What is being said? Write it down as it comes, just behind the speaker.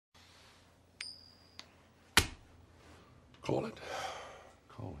Call it.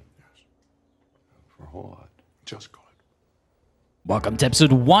 Call it, yes. For a whole lot. Just call it. Welcome to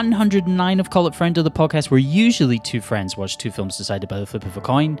episode 109 of Call It Friendo, the podcast where usually two friends watch two films decided by the flip of a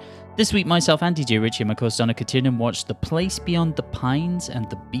coin. This week, myself and DJ Richie and my co-host Donna Kiernan watched The Place Beyond the Pines and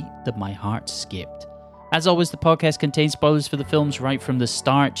The Beat That My Heart Skipped. As always, the podcast contains spoilers for the films right from the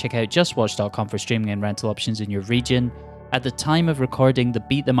start. Check out justwatch.com for streaming and rental options in your region. At the time of recording, The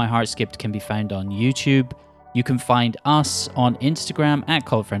Beat That My Heart Skipped can be found on YouTube. You can find us on Instagram at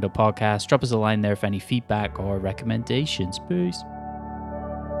Call It Friendo Podcast. Drop us a line there for any feedback or recommendations. Peace.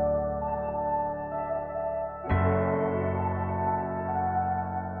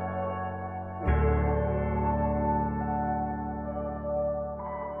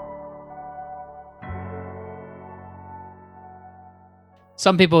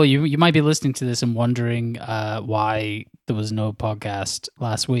 Some people, you might be listening to this and wondering why there was no podcast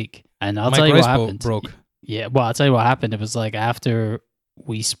last week. And I'll tell you what happened. Broke. Yeah, well, I'll tell you what happened. It was like after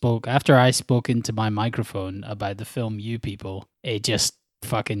I spoke into my microphone about the film You People, it just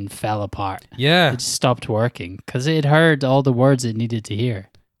fucking fell apart. Yeah. It just stopped working because it heard all the words it needed to hear.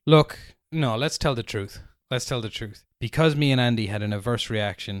 Look, no, let's tell the truth. Because me and Andy had an adverse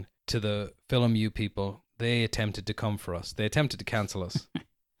reaction to the film You People, they attempted to come for us. They attempted to cancel us.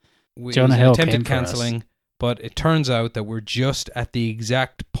 Jonah Hill attempted came for us. cancelling, but it turns out that we're just at the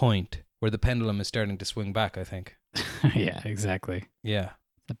exact point where the pendulum is starting to swing back, I think. Yeah, exactly. Yeah.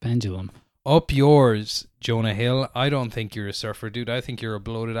 The pendulum. Up yours, Jonah Hill. I don't think you're a surfer, dude. I think you're a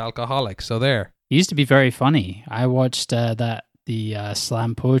bloated alcoholic. So there. He used to be very funny. I watched the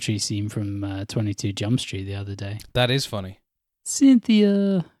slam poetry scene from 22 Jump Street the other day. That is funny.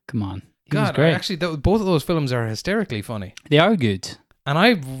 Cynthia. Come on. He was God, great. actually, both of those films are hysterically funny. They are good. And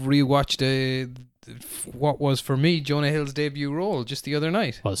I rewatched what was for me Jonah Hill's debut role just the other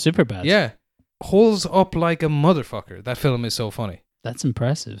night. Well, Superbad. Yeah. Holds up like a motherfucker. That film is so funny. That's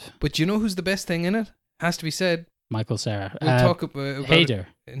impressive. But you know who's the best thing in it? Has to be said. Michael Cera. We'll talk about Hader.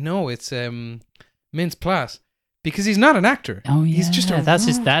 it. No, it's Mintz Plasse. Because he's not an actor. Oh yeah, he's just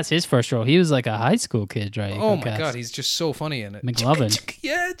that's his first role. He was like a high school kid, right? Oh my god, he's just so funny in it. McLovin.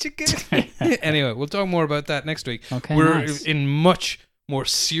 Chicken. Anyway, we'll talk more about that next week. Okay, We're nice. in much more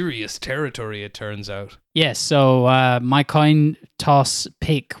serious territory, it turns out. Yes, so my coin toss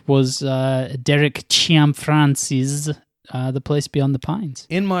pick was Derek Cianfrance's The Place Beyond the Pines.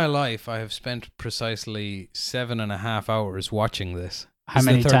 In my life, I have spent precisely 7.5 hours watching this. How This is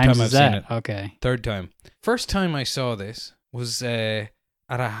many the third times time is I've seen that? it. Okay. Third time. First time I saw this was at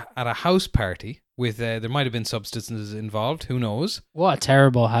a house party with there might have been substances involved. Who knows? What a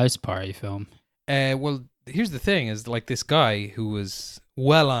terrible house party film. Well, here's the thing: is like this guy who was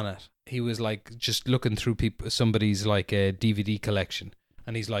well on it. He was like just looking through somebody's like DVD collection,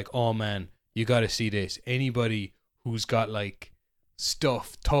 and he's like, "Oh man, you got to see this. Anybody who's got like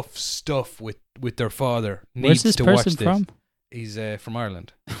tough stuff with their father Where's needs this to watch person this." from? He's from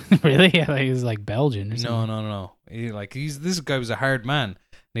Ireland. Really? I thought he was like Belgian or something. No. This guy was a hard man.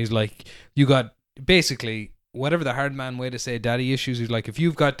 And he's like, you got basically whatever the hard man way to say daddy issues. He's like, if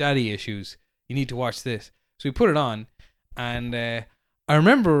you've got daddy issues, you need to watch this. So we put it on, and I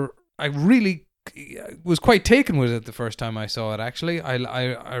remember I really was quite taken with it the first time I saw it. Actually,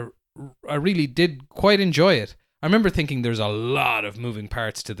 I really did quite enjoy it. I remember thinking there's a lot of moving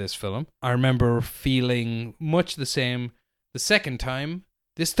parts to this film. I remember feeling much the same the second time.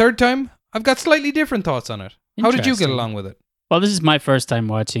 This third time, I've got slightly different thoughts on it. How did you get Interesting. along with it? Well, this is my first time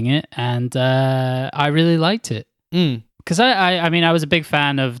watching it, and I really liked it. Because I mean, I was a big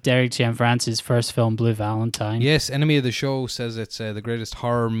fan of Derek Cianfrance's first film, Blue Valentine. Yes, Enemy of the Show says it's the greatest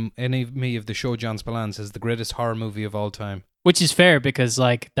horror... Enemy of the Show, John Spillane, says the greatest horror movie of all time. Which is fair, because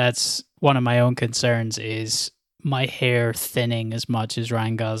like that's one of my own concerns is my hair thinning as much as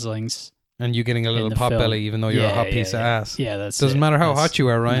Ryan Gosling's. And you getting a little the pot film. belly, even though you're a hot piece of ass. Yeah, that's Doesn't it. matter how That's- hot you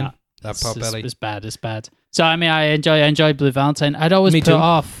are, Ryan. no, That pot belly. It's bad. So I mean, I enjoyed Blue Valentine. I'd always Me put too.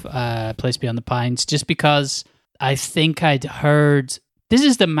 off Place Beyond the Pines just because I think I'd heard this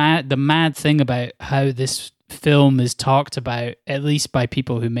is the mad thing about how this film is talked about, at least by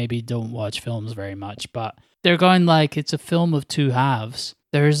people who maybe don't watch films very much, but they're going like it's a film of two halves.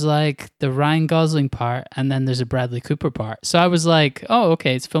 There's like the Ryan Gosling part and then there's a Bradley Cooper part. So I was like, oh,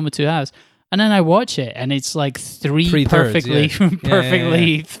 okay, it's a film of two halves. And then I watch it, and it's like three thirds, perfectly, yeah.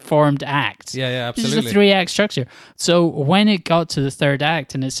 perfectly formed acts. Yeah, This absolutely. is a 3-act structure. So when it got to the third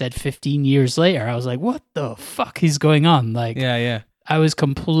act and it said 15 years later, I was like, what the fuck is going on? Like, Yeah. I was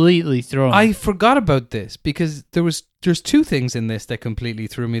completely thrown. I forgot about this because there's two things in this that completely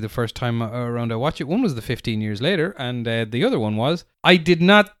threw me the first time around I watched it. One was the 15 years later, and the other one was I did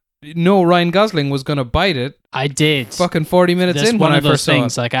not know Ryan Gosling was going to bite it I did. fucking 40 minutes That's in one when I of those first saw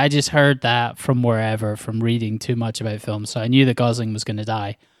things. it. Like I just heard that from wherever, from reading too much about film, so I knew that Gosling was going to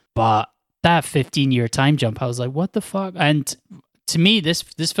die. But that 15-year time jump, I was like, "What the fuck?" And to me, this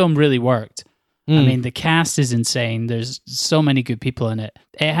film really worked. I mean, the cast is insane. There's so many good people in it.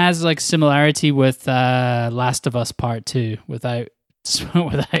 It has like similarity with Last of Us Part 2 without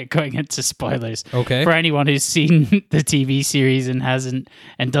going into spoilers. Okay. For anyone who's seen the TV series and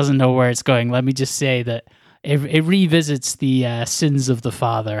doesn't know where it's going, let me just say that it revisits the sins of the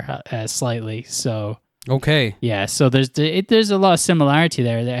father slightly. So Okay. yeah, so there's a lot of similarity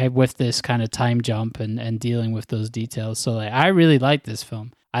there with this kind of time jump and dealing with those details. So like, I really liked this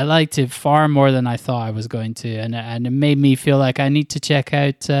film. I liked it far more than I thought I was going to, and it made me feel like I need to check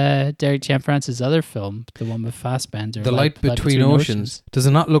out Derek Cianfrance's other film, the one with Fassbender, The Light Between Oceans. Does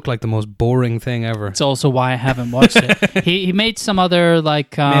it not look like the most boring thing ever? It's also why I haven't watched it. He made some other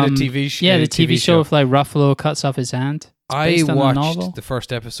like Made a TV show. yeah, the TV show with like Ruffalo cuts off his hand. It's I based on a novel. watched the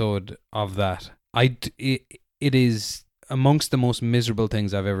first episode of that. It is amongst the most miserable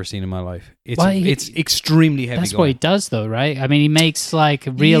things I've ever seen in my life. It's extremely heavy. That's what he does, though, right? I mean, he makes like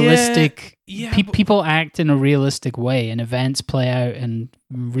realistic. Yeah, people act in a realistic way, and events play out in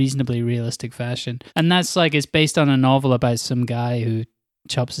reasonably realistic fashion. And that's like it's based on a novel about some guy who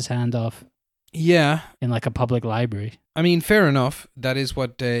chops his hand off. Yeah, in like a public library. I mean, fair enough. That is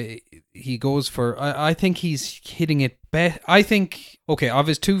what he goes for. I think he's hitting it best. I think, okay, of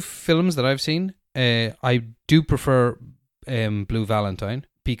his two films that I've seen, I do prefer Blue Valentine,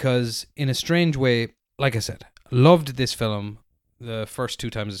 because in a strange way, like I said, loved this film the first two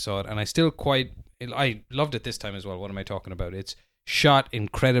times I saw it, and I loved it this time as well. What am I talking about? It's shot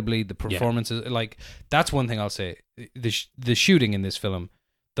incredibly. The performances, like, that's one thing I'll say. The shooting in this film,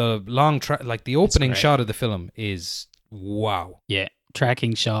 the long like the opening shot of the film is wow. Yeah,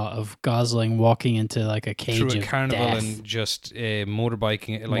 tracking shot of Gosling walking into like a cage through a of carnival death. and just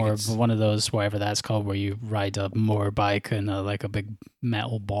motorbiking. Like More it's of one of those, whatever that's called, where you ride a motorbike and like a big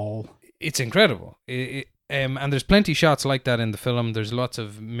metal ball. It's incredible. And there's plenty shots like that in the film. There's lots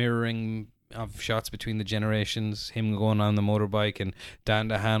of mirroring of shots between the generations, him going on the motorbike and Dan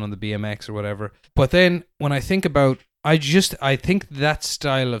DeHaan on the BMX or whatever. But then when I think about, I think that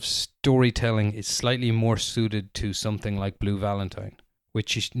style of storytelling is slightly more suited to something like Blue Valentine,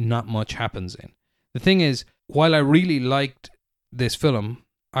 which is not much happens in. The thing is, while I really liked this film,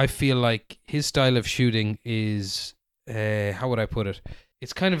 I feel like his style of shooting is, how would I put it?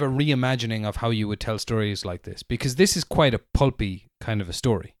 It's kind of a reimagining of how you would tell stories like this, because this is quite a pulpy kind of a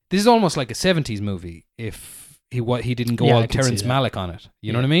story. This is almost like a 70s movie if he didn't go all Terrence Malick on it.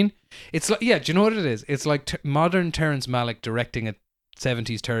 You know what I mean? It's like, do you know what it is? It's like modern Terrence Malick directing a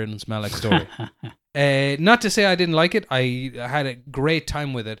 70s Terrence Malick story. Not to say I didn't like it. I had a great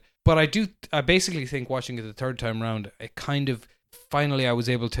time with it. But I basically think watching it the third time round, it kind of, finally I was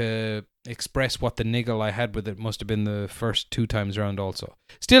able to express what the niggle I had with it must have been the first two times around also.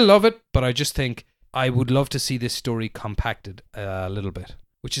 Still love it, but I just think I would love to see this story compacted a little bit.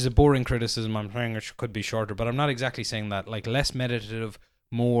 Which is a boring criticism. I'm saying it could be shorter, but I'm not exactly saying that. Like, less meditative,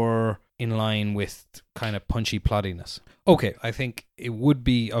 more in line with kind of punchy plottiness. Okay, I think it would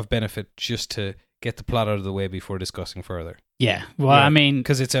be of benefit just to get the plot out of the way before discussing further. Yeah, well, I mean,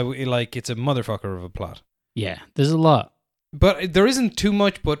 because it's a motherfucker of a plot. Yeah, there's a lot, but there isn't too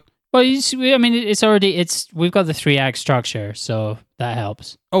much. But well, I mean, we've got the 3-act structure, so that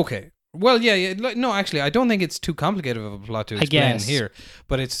helps. Okay. Well, yeah. No, actually, I don't think it's too complicated of a plot to explain here.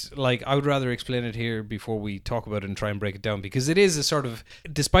 But it's like, I would rather explain it here before we talk about it and try and break it down, because it is a sort of,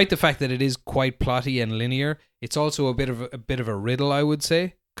 despite the fact that it is quite plotty and linear, it's also a bit of a riddle, I would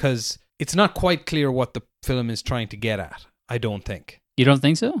say, because it's not quite clear what the film is trying to get at. I don't think. You don't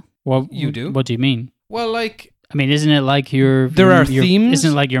think so? Well, you do. What do you mean? Well, like, I mean, isn't it like themes?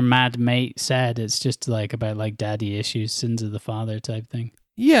 Isn't it like your mad mate said? It's just like about like daddy issues, sins of the father type thing.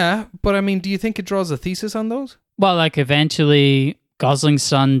 Yeah, but I mean, do you think it draws a thesis on those? Well, like, eventually Gosling's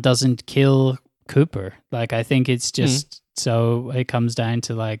son doesn't kill Cooper. Like, I think it's just so it comes down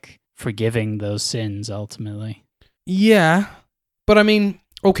to like forgiving those sins ultimately. Yeah, but I mean,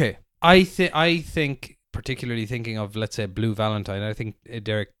 okay, I think particularly thinking of, let's say, Blue Valentine. I think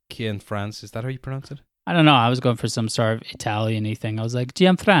Derek Cianfrance, is that how you pronounce it? I don't know. I was going for some sort of Italian-y thing. I was like,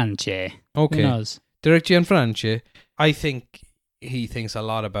 Cianfrance. Okay. Who knows? Derek Cianfrance. I think he thinks a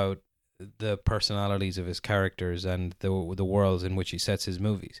lot about the personalities of his characters and the worlds in which he sets his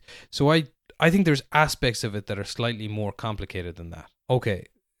movies. So I think there's aspects of it that are slightly more complicated than that. Okay,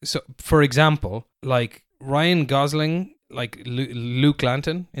 so for example, like Ryan Gosling, like Luke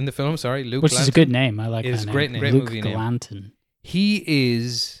Lanton in the film. Sorry, Luke. Which Lanton, is a good name. I like that. It's a great name. Luke movie name. Lanton. He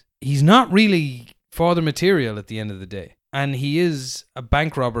is he's not really father material at the end of the day. And he is a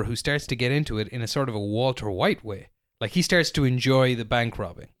bank robber who starts to get into it in a sort of a Walter White way. Like, he starts to enjoy the bank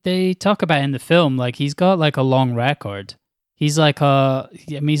robbing. They talk about in the film, like, he's got like a long record. He's like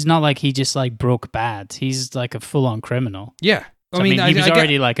he's not like he just like broke bad. He's like a full-on criminal. Yeah. So, he was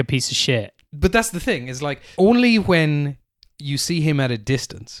already like a piece of shit. But that's the thing, is like, only when you see him at a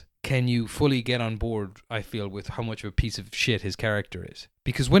distance can you fully get on board, I feel, with how much of a piece of shit his character is.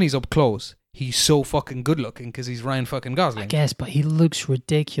 Because when he's up close, he's so fucking good looking because he's Ryan fucking Gosling. I guess, but he looks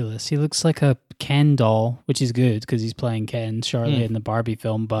ridiculous. He looks like a Ken doll, which is good because he's playing Ken shortly in the Barbie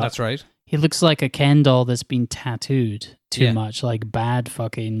film. But that's right. He looks like a Ken doll that's been tattooed too much, like bad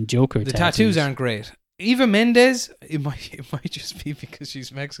fucking Joker The tattoos. tattoos aren't great. Eva Mendes, it might just be because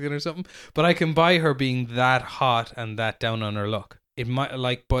she's Mexican or something, but I can buy her being that hot and that down on her luck. It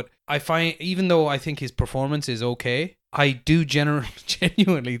might but I find, even though I think his performance is okay, I do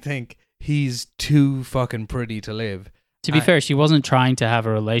genuinely think he's too fucking pretty to live. To be fair, she wasn't trying to have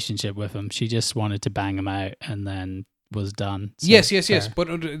a relationship with him. She just wanted to bang him out and then was done. So yes. But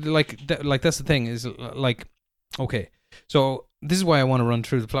that's the thing, is like, okay. So this is why I want to run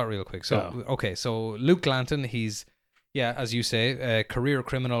through the plot real quick. So okay, so Luke Glanton, he's, as you say, a career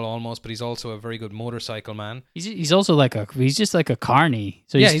criminal almost, but he's also a very good motorcycle man. He's also like he's just like a carny.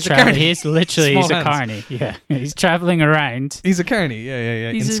 So he's a carny. He's literally Small he's a hands. carny. Yeah, he's traveling around. He's a carny.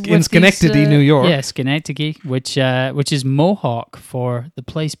 Yeah. He's In Schenectady, New York. Yeah, Schenectady, which is Mohawk for the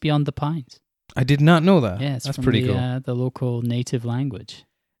place beyond the pines. I did not know that. Yeah, it's that's from pretty the, cool. The local native language.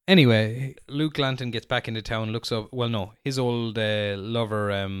 Anyway, Luke Glanton gets back into town, looks up. Well, no, his old lover,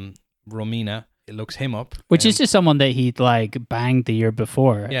 Romina, looks him up. Which is just someone that he'd like banged the year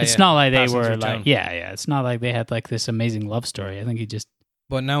before. It's not like they Passing were through like, town. It's not like they had like this amazing love story. I think he just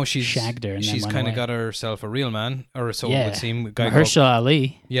But now she's shagged her and then she's went kind of away. got herself a real man, or so it would seem. A guy Mahershala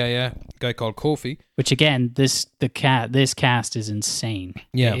Ali. guy called Kofi. Which again, this cast is insane.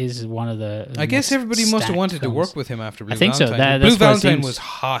 Yeah. It is one of the. I guess most everybody must have stacked wanted to films. work with him after Blue I think so. Valentine. That's Blue what it Valentine seems. was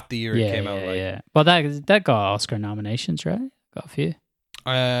hot the year it came out. Yeah. Well, that got Oscar nominations, right? Got a few.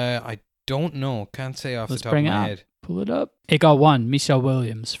 I don't know. Can't say off Let's the top bring of it my up. head. Pull it up. It got one. Michelle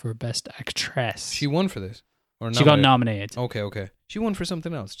Williams for Best Actress. She won for this. Or She got nominated. Okay. She won for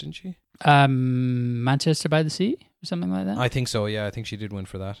something else, didn't she? Manchester by the Sea or something like that. I think so. Yeah, I think she did win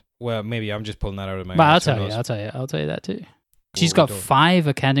for that. Well, maybe I'm just pulling that out of my. But arse, who I'll knows? tell you that too. She's Well, got 5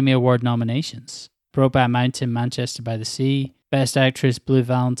 Academy Award nominations: Brokeback Mountain, Manchester by the Sea, Best Actress, Blue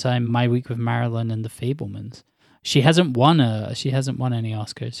Valentine, My Week with Marilyn, and The Fabelmans. She hasn't won any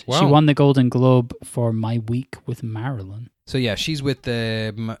Oscars. Wow. She won the Golden Globe for My Week with Marilyn. So yeah, she's with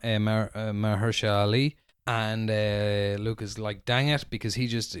Mahershala Ali, and Luke is like, dang it, because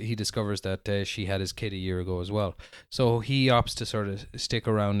he discovers that she had his kid a year ago as well. So he opts to sort of stick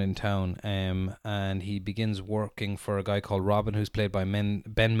around in town, and he begins working for a guy called Robin, who's played by Ben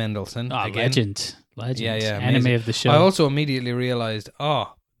Mendelsohn. Oh, again. Legend. Yeah, Enemy amazing. of the show. I also immediately realized,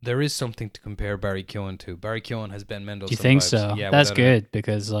 there is something to compare Barry Keoghan to. Barry Keoghan has Ben Mendelsohn. Do you think vibes. so? Yeah, that's without a doubt. good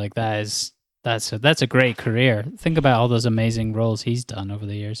because like that's a great career. Think about all those amazing roles he's done over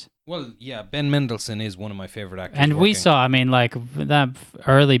the years. Well, yeah, Ben Mendelsohn is one of my favorite actors. And we working. saw, I mean, like that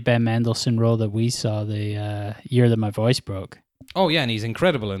early Ben Mendelsohn role that we saw the year that my voice broke. Oh yeah, and he's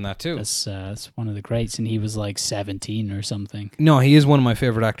incredible in that too. That's one of the greats, and he was like 17 or something. No, he is one of my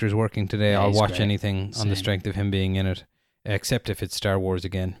favorite actors working today. Yeah, I'll he's watch great. anything on the Same. strength of him being in it, except if it's Star Wars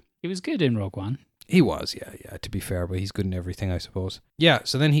again. He was good in Rogue One. He was, yeah, to be fair, but he's good in everything, I suppose. Yeah,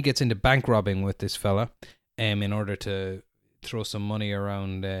 so then he gets into bank robbing with this fella, in order to throw some money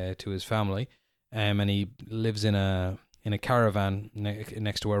around to his family, and he lives in a caravan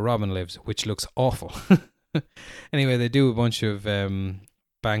next to where Robin lives, which looks awful. Anyway, they do a bunch of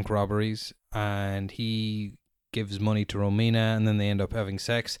bank robberies, and he gives money to Romina, and then they end up having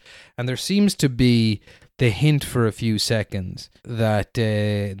sex, and there seems to be the hint for a few seconds that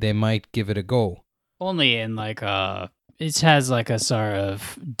they might give it a go. Only in like it has like a sort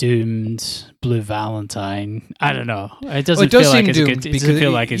of doomed Blue Valentine. I don't know. It doesn't does feel like seem it's doomed good. It doesn't feel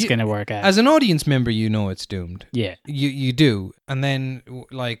because like it's you- going to work out. As an audience member, you know it's doomed. Yeah. You do. And then,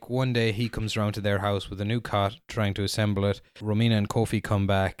 like, one day he comes around to their house with a new cot, trying to assemble it. Romina and Kofi come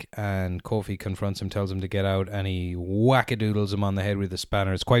back, and Kofi confronts him, tells him to get out, and he whack-a-doodles him on the head with a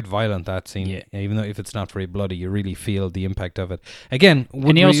spanner. It's quite violent, that scene. Yeah. Even though if it's not very bloody, you really feel the impact of it. Again,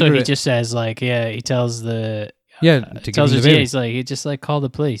 And he just says like, he tells the to give tells him her, the baby. he's like, he just like call the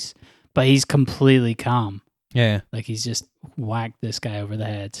police, but he's completely calm. Yeah. Like he's just whacked this guy over the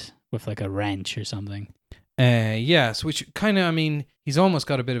head with like a wrench or something. Yes, which kind of, I mean, he's almost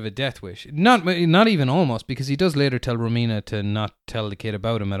got a bit of a death wish. Not even almost, because he does later tell Romina to not tell the kid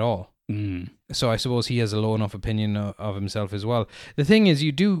about him at all. So I suppose he has a low enough opinion of himself as well. The thing is,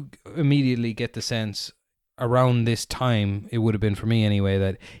 you do immediately get the sense around this time, it would have been for me anyway,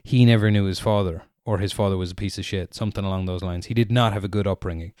 that he never knew his father, or his father was a piece of shit, something along those lines. He did not have a good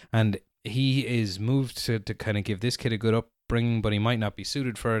upbringing. And he is moved to kind of give this kid a good upbringing, but he might not be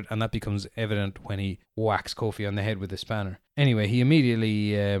suited for it, and that becomes evident when he whacks Kofi on the head with a spanner. Anyway, he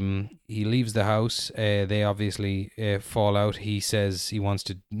immediately he leaves the house. They obviously fall out. He says he wants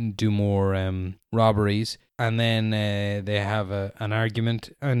to do more robberies, and then they have an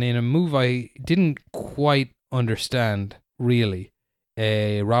argument. And in a move I didn't quite understand, really,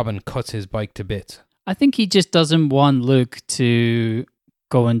 Robin cuts his bike to bits. I think he just doesn't want Luke to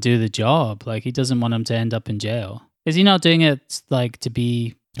go and do the job. Like, he doesn't want him to end up in jail. Is he not doing it like to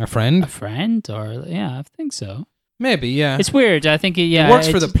be A friend? a friend? Or yeah, I think so. Maybe, yeah. It's weird. I think it works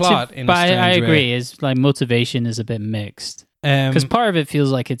for the plot in a but strange I agree. way. His like motivation is a bit mixed. Because part of it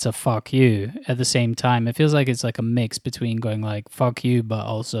feels like it's a fuck you. At the same time, it feels like it's like a mix between going like fuck you, but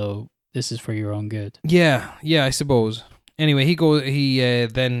also this is for your own good. Yeah, I suppose. Anyway,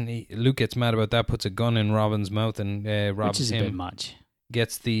 Luke gets mad about that, puts a gun in Robin's mouth, and robs Which is him. a bit much.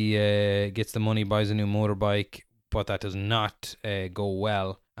 Gets the money, buys a new motorbike, but that does not go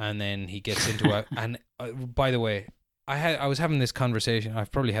well. And then he gets into and by the way, I was having this conversation.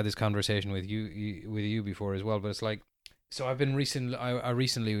 I've probably had this conversation with you before as well. But it's like, so I've been I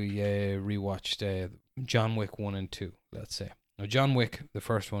recently rewatched John Wick 1 and 2. Let's say now John Wick, the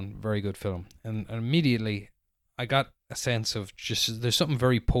first one, very good film, and immediately I got a sense of just there's something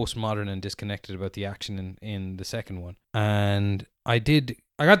very postmodern and disconnected about the action in the second one, and I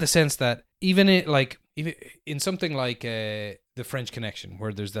got the sense that even in something like The French Connection,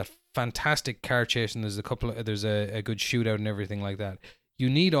 where there's that fantastic car chase and there's a good shootout and everything like that, you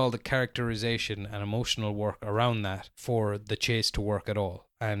need all the characterization and emotional work around that for the chase to work at all.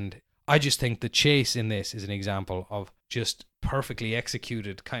 And I just think the chase in this is an example of just perfectly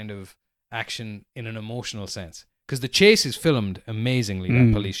executed kind of action in an emotional sense. Because the chase is filmed amazingly,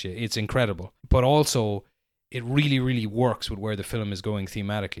 that police chase. It's incredible. But also, it really, really works with where the film is going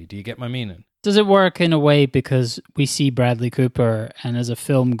thematically. Do you get my meaning? Does it work in a way because we see Bradley Cooper, and as a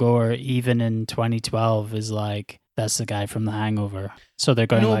film goer, even in 2012, is like, that's the guy from The Hangover. So they're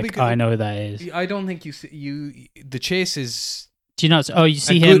going I know who that is. I don't think the chase is... Do you not? Oh, you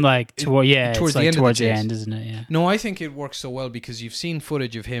see him like towards the end towards of the the chase. end, isn't it? Yeah. No, I think it works so well because you've seen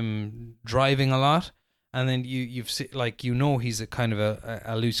footage of him driving a lot, and then you've seen, like, you know, he's a kind of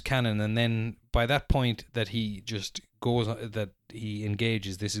a loose cannon, and then by that point that he just goes, that he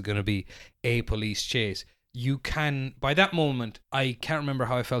engages, this is going to be a police chase. You can, by that moment, I can't remember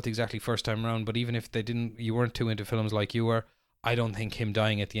how I felt exactly first time around, but even if you weren't too into films like you were, I don't think him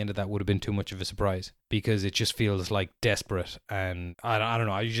dying at the end of that would have been too much of a surprise, because it just feels like desperate, and I don't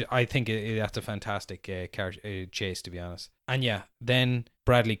know. I think that's a fantastic chase, to be honest. And yeah, then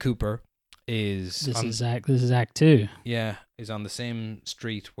Bradley Cooper is This is Act 2. Yeah, is on the same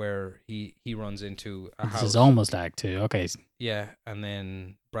street where he runs into a house. This is almost Act 2. Okay. Yeah, and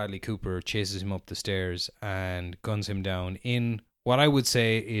then Bradley Cooper chases him up the stairs and guns him down in what I would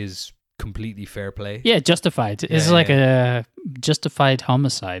say is completely fair play. Yeah, justified. It's like a justified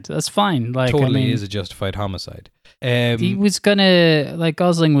homicide. That's fine. Like, totally is a justified homicide. He was gonna, like,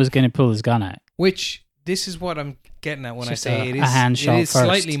 Gosling was gonna pull his gun out. Which, this is what I'm getting at when I Just say it is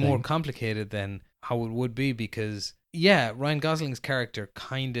slightly more complicated than how it would be, because yeah, Ryan Gosling's character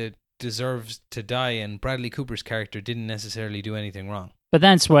kind of deserves to die, and Bradley Cooper's character didn't necessarily do anything wrong. But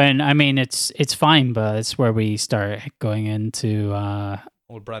that's when, I mean, it's fine, but it's where we start going into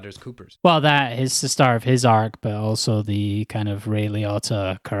Old Brothers Coopers. Well, that is the start of his arc, but also the kind of Ray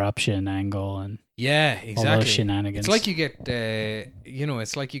Liotta corruption angle and yeah, all exactly. those shenanigans. It's like you get,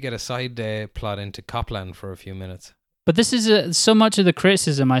 it's like you get a side plot into Copland for a few minutes. But this is so much of the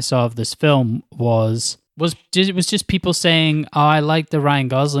criticism I saw of this film was just people saying, "Oh, I like the Ryan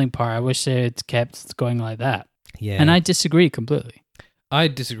Gosling part. I wish they had kept going like that." Yeah, and I disagree completely. I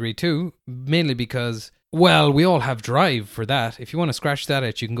disagree too, mainly because, well, we all have Drive for that. If you want to scratch that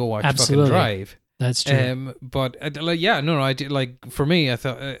itch, you can go watch fucking Drive. That's true. But I did, like, for me, I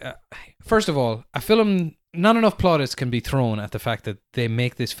thought, first of all, a film, not enough plaudits can be thrown at the fact that they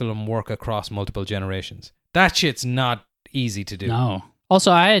make this film work across multiple generations. That shit's not easy to do. No. Also,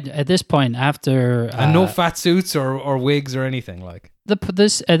 I had, at this point, after and no fat suits or wigs or anything, like at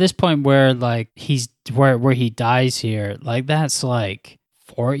this point where like he's where he dies here, like that's like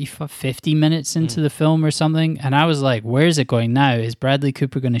 50 minutes into the film or something, and I was like, where is it going now? Is Bradley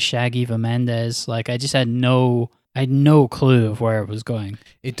Cooper going to shag Eva Mendes? Like, I just had no clue of where it was going.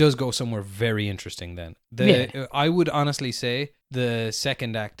 It does go somewhere very interesting then. I would honestly say the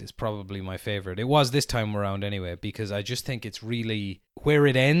second act is probably my favorite. It was this time around anyway, because I just think it's really where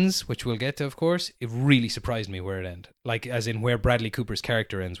it ends, which we'll get to, of course. It really surprised me where it ended, like as in where Bradley Cooper's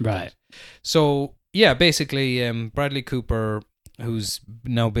character ends with Right. that. So yeah, basically Bradley Cooper, who's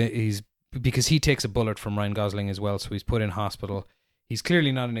now he's because he takes a bullet from Ryan Gosling as well, so he's put in hospital. He's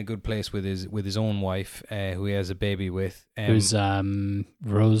clearly not in a good place with his own wife, who he has a baby with. Who's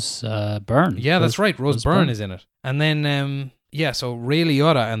Rose Byrne. Yeah, that's right. Rose Byrne Byrne is in it. And then, so Ray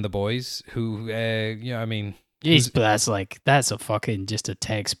Liotta and the boys, who, I mean... That's a fucking just a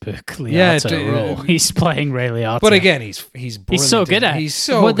textbook Liotta role. He's playing Ray Liotta. But again, he's brilliant. He's so good at it. He's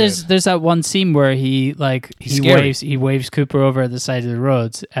so good. There's that one scene where he waves Cooper over at the side of the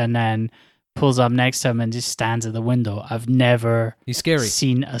road and then pulls up next to him and just stands at the window. I've never He's scary.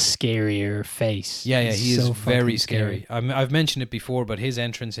 seen a scarier face. Yeah, he is so very fucking scary. I've mentioned it before, but his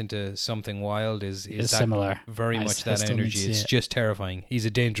entrance into Something Wild is similar. Very much that still need energy. to see It's it. just terrifying. He's a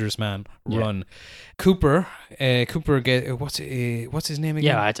dangerous man. Yeah. Run. Cooper what's his name again?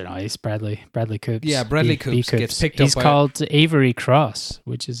 Yeah, I don't know. He's Bradley Coops. Yeah, Bradley Coops gets picked up He's by- called Avery Cross,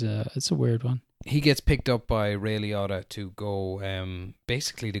 which is it's a weird one. He gets picked up by Ray Liotta to go,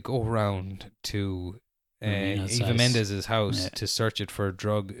 basically to go around to Marina's Eva house. Mendes' house Yeah. to search it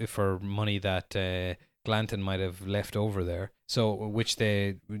for money that Glanton might have left over there. So, which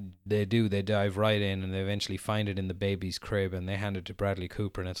they do. They dive right in and they eventually find it in the baby's crib and they hand it to Bradley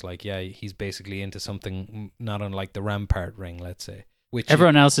Cooper and it's like, yeah, he's basically into something not unlike the Rampart ring, let's say. Which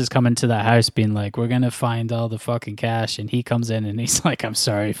Everyone else is coming to that house being like, we're going to find all the fucking cash. And he comes in and he's like, I'm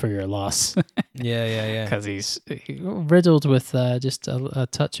sorry for your loss. yeah. Because he's riddled with just a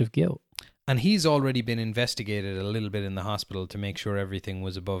touch of guilt. And he's already been investigated a little bit in the hospital to make sure everything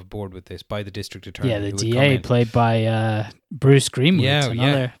was above board with this by the district attorney. Yeah, the who had come DA in. played by Bruce Greenwood. Yeah,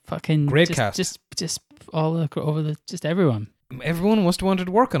 another fucking Great just, cast. Just all over just everyone. Everyone must have wanted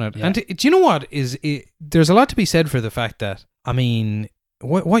to work on it. Yeah. And do you know what? There's a lot to be said for the fact that, I mean,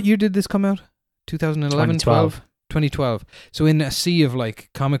 what year did this come out? 2011, 12? 2012. So in a sea of like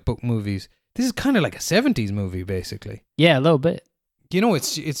comic book movies, this is kind of like a 70s movie, basically. Yeah, a little bit. You know,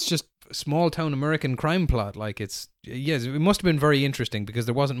 it's just a small town American crime plot. Like it must have been very interesting because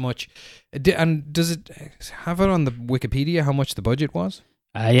there wasn't much. And does it have it on the Wikipedia how much the budget was?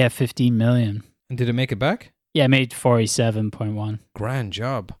 Yeah, 15 million. And did it make it back? Yeah, it made 47.1. Grand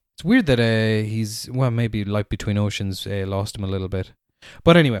job. It's weird that maybe Light Between Oceans lost him a little bit.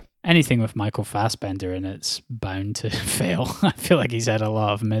 But anyway. Anything with Michael Fassbender in it's bound to fail. I feel like he's had a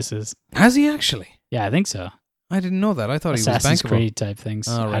lot of misses. Has he actually? Yeah, I think so. I didn't know that. I thought he was Assassin's bankable. Creed type things.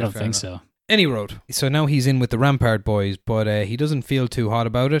 Oh, right, I don't fair think enough. so. Any road. So now he's in with the Rampart boys, but he doesn't feel too hot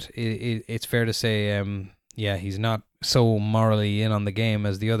about it. It's fair to say, he's not so morally in on the game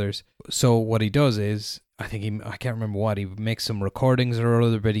as the others. So what he does is, I can't remember what, he makes some recordings or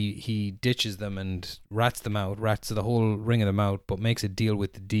other, but he ditches them and rats the whole ring of them out, but makes a deal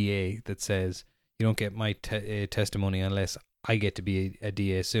with the DA that says, you don't get my testimony unless I get to be a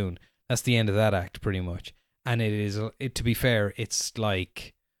DA soon. That's the end of that act, pretty much. And to be fair, it's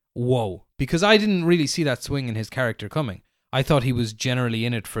like, whoa. Because I didn't really see that swing in his character coming. I thought he was generally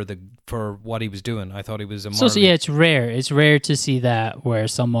in it for what he was doing. I thought he was a So yeah, it's rare. It's rare to see that where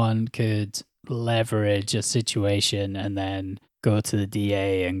someone could leverage a situation and then go to the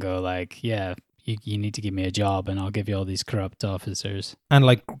DA and go like, yeah, you need to give me a job and I'll give you all these corrupt officers. And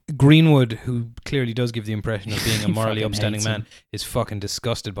like Greenwood, who clearly does give the impression of being a He morally fucking upstanding hates man, him. is fucking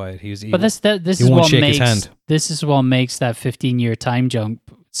disgusted by it. But this he is won't what shake his makes hand. this is what makes that 15-year time jump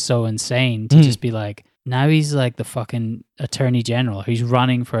so insane to just be like, now he's like the fucking attorney general. He's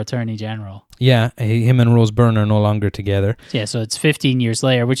running for attorney general. Yeah, him and Rose Byrne are no longer together. Yeah, so it's 15 years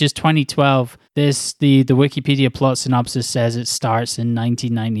later, which is 2012. The Wikipedia plot synopsis says it starts in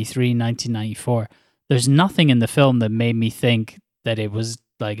 1993, 1994. There's nothing in the film that made me think that it was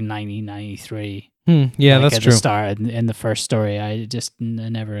like 1993. Yeah, like that's at true. the start in the first story. It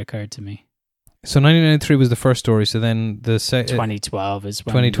never occurred to me. So 1993 was the first story. So then the 2012 is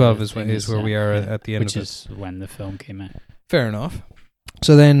when 2012 is where we are at the end which of it. is when the film came out. Fair enough.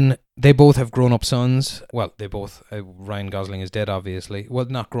 So then they both have grown-up sons. Well, they both... Ryan Gosling is dead, obviously. Well,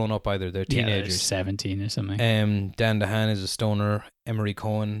 not grown up either. They're Yeah, they're teenagers. 17 or something. Dan DeHaan is a stoner. Emery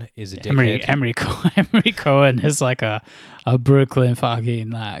Cohen is a dickhead. Emery Cohen is like a Brooklyn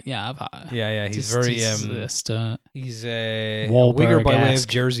fucking like Yeah, he's very... he's a wigger by way of Wahlberg-esque.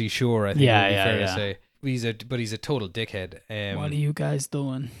 Jersey Shore, I think Yeah, would be yeah, fair yeah. to say. he's a total dickhead. What are you guys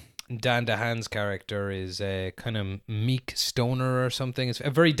doing? Dan DeHaan's character is a kind of meek stoner or something. It's a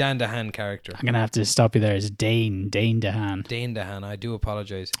very Dan DeHaan character. I'm going to have to stop you there. It's Dane DeHaan. Dane DeHaan, I do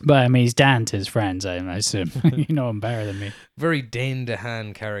apologize. But I mean, he's Dan to his friends, I assume. You know him better than me. Very Dane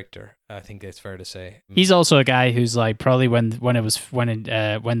DeHaan character, I think it's fair to say. He's also a guy who's like probably when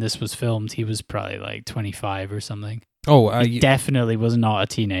this was filmed, he was probably like 25 or something. Oh, He definitely was not a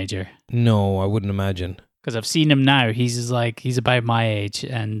teenager. no, I wouldn't imagine. Because I've seen him now. He's about my age,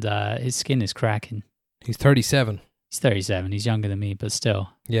 and his skin is cracking. He's 37. He's 37. He's younger than me, but still.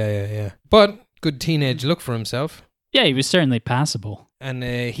 Yeah. But good teenage look for himself. Yeah, he was certainly passable. And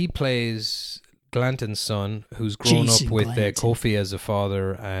he plays Glanton's son, who's grown Jason up with Glanton. Kofi as a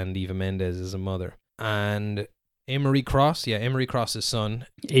father and Eva Mendes as a mother. And Emery Cross's son,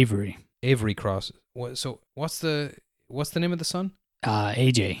 Avery. Avery Cross. So what's the name of the son?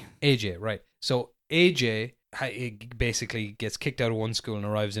 AJ. AJ, right. So AJ basically gets kicked out of one school and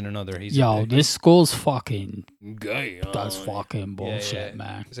arrives in another. This school's fucking... guy. That's fucking bullshit, yeah.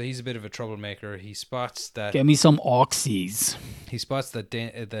 man. So he's a bit of a troublemaker. He spots that Get me some oxys.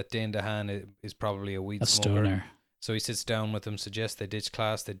 Dane DeHaan is probably a weed A smoker. stoner. So he sits down with them, suggests they ditch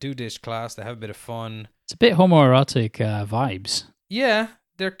class. They do ditch class. They have a bit of fun. It's a bit homoerotic vibes. Yeah,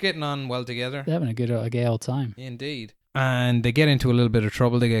 they're getting on well together. They're having a gay old time. Indeed. And they get into a little bit of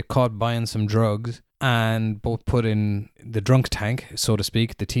trouble. They get caught buying some drugs and both put in the drunk tank, so to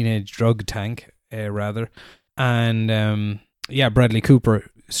speak, the teenage drug tank, rather. And Bradley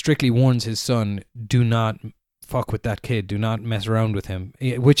Cooper strictly warns his son, do not fuck with that kid. Do not mess around with him.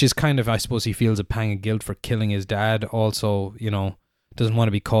 Which is kind of, I suppose he feels a pang of guilt for killing his dad. Also, doesn't want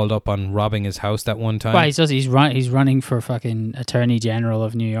to be called up on robbing his house that one time. Well, he's running for fucking Attorney General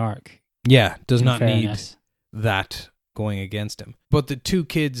of New York. Yeah, does in not fairness. need that going against him. But the two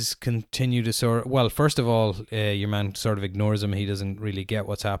kids continue to first of all, your man sort of ignores him. He doesn't really get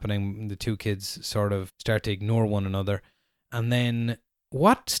what's happening. The two kids sort of start to ignore one another. And then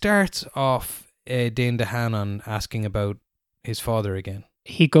what starts off Dane DeHaan on asking about his father again?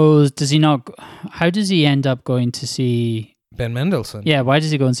 He goes, does he not... How does he end up going to see... Ben Mendelsohn. Yeah, why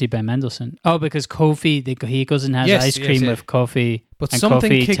does he go and see Ben Mendelsohn? Oh, because Kofi, he goes and has ice cream with Kofi. But and something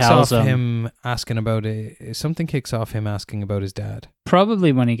Kofi kicks tells off him asking about something kicks off him asking about his dad.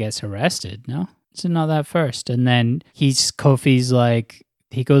 Probably when he gets arrested, no? Is it not that first? And then Kofi's like,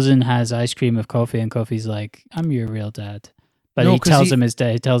 he goes and has ice cream with Kofi, and Kofi's like, I'm your real dad. But No, he tells him his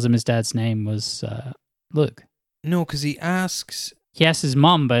dad's name was Luke. No, because he asks... He asks his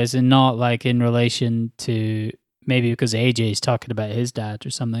mom, but is it not like in relation to... Maybe because AJ's talking about his dad or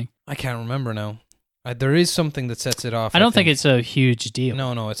something. I can't remember now. There is something that sets it off. I don't think it's a huge deal.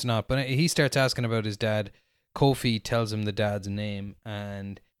 No, it's not. But he starts asking about his dad. Kofi tells him the dad's name,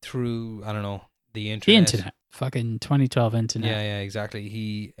 and through, I don't know, the internet. The internet. Fucking 2012 internet. Yeah, exactly.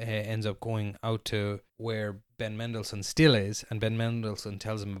 He ends up going out to where Ben Mendelsohn still is, and Ben Mendelsohn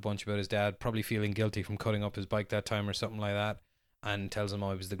tells him a bunch about his dad, probably feeling guilty from cutting up his bike that time or something like that. And tells him,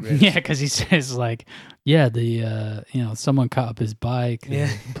 he was the greatest. Yeah, because he says, like, someone cut up his bike. And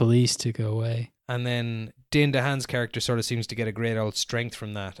police took it away. And then Dane DeHaan's character sort of seems to get a great old strength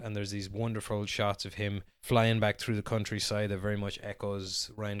from that. And there's these wonderful shots of him flying back through the countryside that very much echoes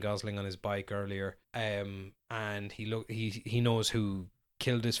Ryan Gosling on his bike earlier. And he knows who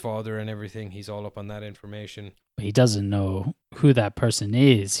killed his father and everything. He's all up on that information. But he doesn't know who that person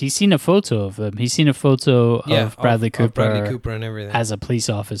is. He's seen a photo of him. He's seen a photo of Bradley Cooper and everything as a police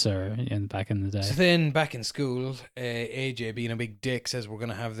officer back in the day. So then back in school, AJ, being a big dick, says we're going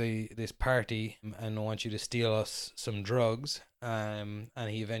to have this party and I want you to steal us some drugs. And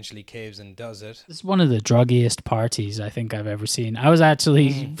he eventually caves and does it. It's one of the druggiest parties I think I've ever seen. I was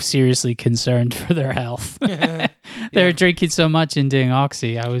actually seriously concerned for their health. They were drinking so much and doing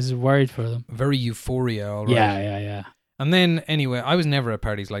oxy. I was worried for them. Very euphoria, all right. Yeah. And then, anyway, I was never at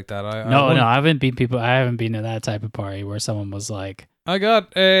parties like that. I haven't been to that type of party where someone was like, I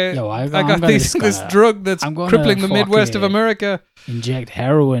got I'm this drug that's crippling the Midwest of America. Inject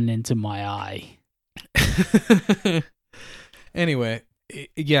heroin into my eye. Anyway,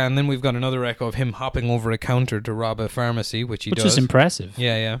 yeah, and then we've got another echo of him hopping over a counter to rob a pharmacy, which does. Which is impressive.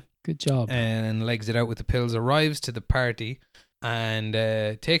 Yeah. Good job. And legs it out with the pills, arrives to the party, and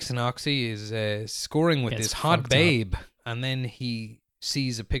takes an oxy, is scoring with this hot babe, and then he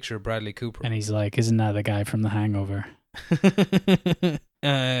sees a picture of Bradley Cooper. And he's like, isn't that the guy from The Hangover?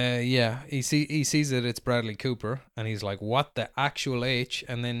 He sees that it's Bradley Cooper, and he's like, what the actual H?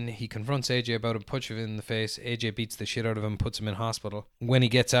 And then he confronts AJ about it, punches him in the face. AJ beats the shit out of him, puts him in hospital. When he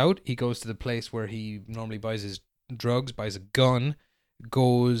gets out, he goes to the place where he normally buys his drugs, buys a gun,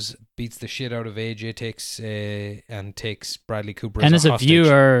 goes, beats the shit out of AJ, takes Bradley Cooper And as as a hostage.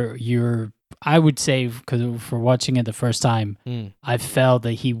 viewer, I would say, because for watching it the first time, I felt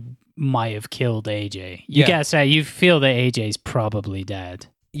that he might have killed AJ. You Yeah. gotta say, you feel that AJ's probably dead.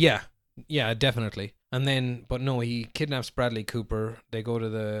 Yeah, definitely. And then, but no, he kidnaps Bradley Cooper. They go to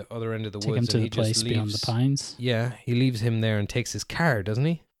the other end of the Take him woods, to and the he place just beyond leaves. the pines. Yeah, he leaves him there and takes his car, doesn't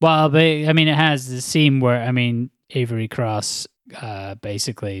he? Well, but, I mean, it has the scene where, I mean, Avery Cross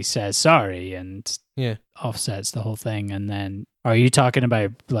basically says sorry and Yeah. offsets the whole thing. And then, are you talking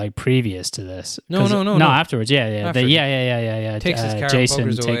about like previous to this? No, 'Cause- no, no, no. no. Afterwards, yeah. After. Yeah. Takes his car, Jason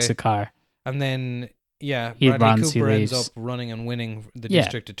buggers takes away. the car. And then, yeah, He Bradley runs, he Cooper ends leaves. up running and winning the Yeah.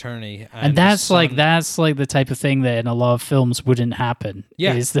 district attorney. And his son- that's like the type of thing that in a lot of films wouldn't happen.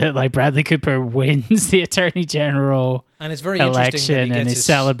 Yeah. Is that like Bradley Cooper wins the Attorney General and it's very interesting election that and he gets his,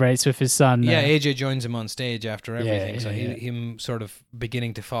 celebrates with his son. Yeah, AJ joins him on stage after everything, so yeah. him sort of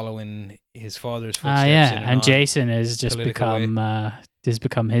beginning to follow in his father's footsteps. yeah, in an and odd Jason has just political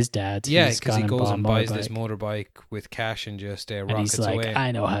become his dad. Yeah, He's because he gone goes bought and a buys motorbike. this motorbike with cash and just And rockets he's like, away.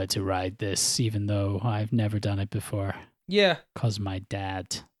 I know how to ride this, even though I've never done it before, Yeah, cause my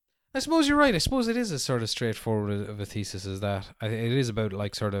dad. I suppose you're right. I suppose it is as sort of straightforward of a thesis as that. It is about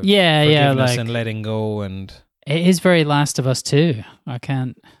like sort of Yeah, forgiveness like and letting go and it is very Last of Us too. I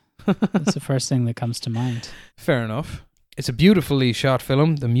can't. That's the first thing that comes to mind. fair enough. It's a beautifully shot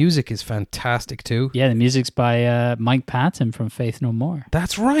film. The music is fantastic too. Yeah, the music's by Mike Patton from Faith No More.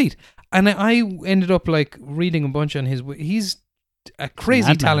 That's right. And I ended up like reading a bunch on his. He's a crazy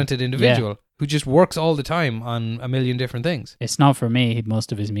Madman. talented individual who just works all the time on a million different things. It's not for me,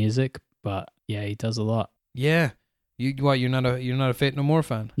 most of his music, but yeah, he does a lot. Yeah. You're not a Faith No More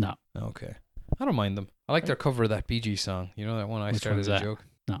fan? No. Okay. I don't mind them. I like their cover of that Bee Gees song. You know that one I Which started one's a that? joke?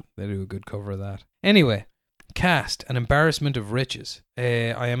 No. They do a good cover of that. Anyway, cast, an embarrassment of riches.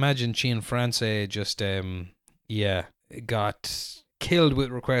 I imagine Cian France just, got killed with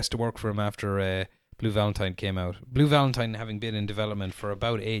requests to work for him after Blue Valentine came out. Blue Valentine having been in development for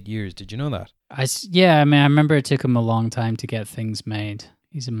about 8 years. Did you know that? I remember it took him a long time to get things made.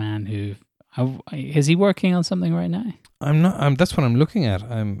 He's a man who... is he working on something right now? I'm not. That's what I'm looking at.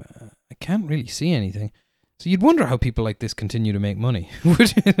 I can't really see anything. So you'd wonder how people like this continue to make money.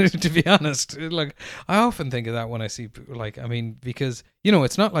 To be honest, like I often think of that when I see, because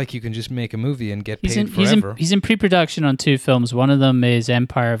it's not like you can just make a movie and get paid forever. He's in pre-production on 2 films. One of them is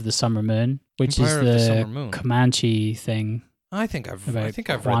Empire of the Summer Moon, which Empire of the is Summer the Moon. Comanche thing. I think I've about read that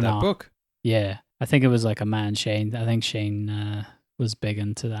Quanah. book. Yeah, I think it was like a man, Shane. I think Shane was big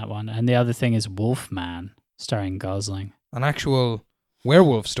into that one. And the other thing is Wolfman, starring Gosling. An actual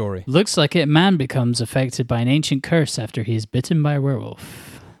werewolf story. Looks like it. Man becomes affected by an ancient curse after he is bitten by a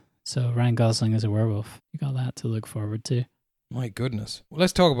werewolf. So Ryan Gosling is a werewolf. You got that to look forward to. My goodness. Well,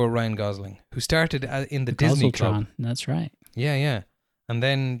 let's talk about Ryan Gosling, who started in the Disney Club. That's right. Yeah. And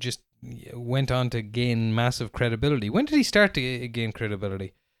then just went on to gain massive credibility. When did he start to gain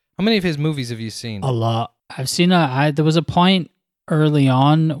credibility? How many of his movies have you seen? A lot. I've seen there was a point early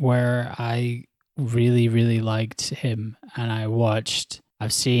on where I really, really liked him, and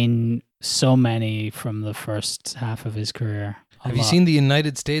I've seen so many from the first half of his career. Have you seen The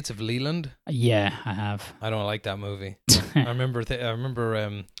United States of Leland? Yeah, I have. I don't like that movie. I remember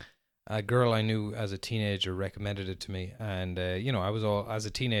a girl I knew as a teenager recommended it to me, and I was all, as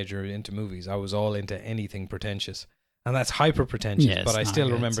a teenager, into movies. I was all into anything pretentious, and that's hyper pretentious. Yeah, but I it's still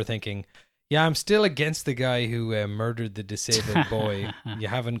not good. remember thinking, yeah, I'm still against the guy who murdered the disabled boy. You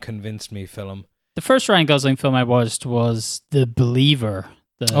haven't convinced me, film. The first Ryan Gosling film I watched was The Believer.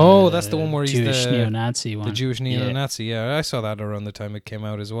 That's the one where he's Jewish the neo-Nazi one. The Jewish neo-Nazi. Yeah, I saw that around the time it came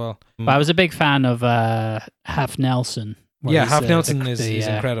out as well. But I was a big fan of Half Nelson. where Yeah, he's, Half Nelson the is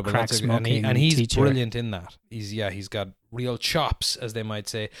incredible. Crack That's smoking and he's teacher. brilliant in that. He's got real chops, as they might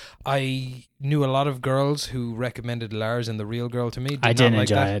say. I knew a lot of girls who recommended Lars and the Real Girl to me. I didn't like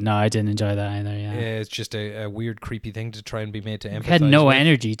enjoy that. it. No, I didn't enjoy that either. Yeah, It's just a weird, creepy thing to try and be made to empathize. it had no with.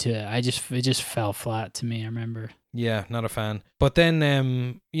 energy to it. It just fell flat to me. I remember. Yeah, not a fan. But then,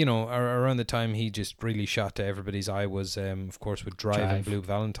 around the time he just really shot to everybody's eye was, of course, with Drive and Blue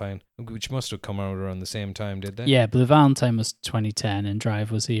Valentine, which must have come out around the same time, did they? Yeah, Blue Valentine was 2010, and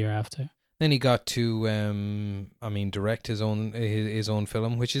Drive was the year after. Then he got to, direct his own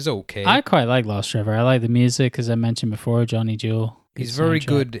film, which is okay. I quite like Lost River. I like the music, as I mentioned before. Johnny Jewel. He's very soundtrack.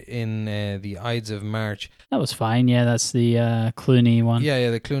 good in the Ides of March. That was fine. Yeah, that's the Clooney one.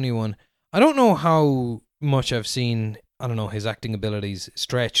 Yeah, the Clooney one. I don't know how much I've seen. I don't know, his acting abilities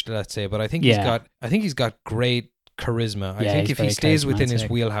stretched, let's say, but I think he's got great charisma. I Yeah, think he's if he very stays within his charismatic.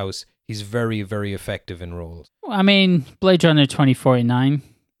 wheelhouse, He's very, very effective in roles. I mean, Blade Runner 2049,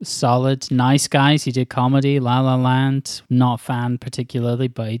 solid, nice guys. He did comedy, La La Land. Not a fan particularly,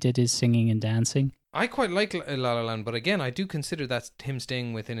 but he did his singing and dancing. I quite like La La Land, but again, I do consider that's him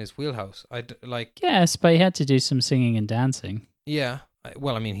staying within his wheelhouse. Yes, but he had to do some singing and dancing. Yeah.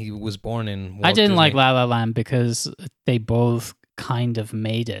 Well, I mean, he was born in Walt I didn't like Disney. La La Land because they both kind of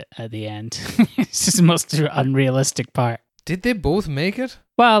made it at the end. It's just the most unrealistic part. Did they both make it?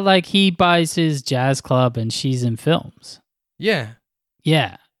 Well, like he buys his jazz club and she's in films. Yeah.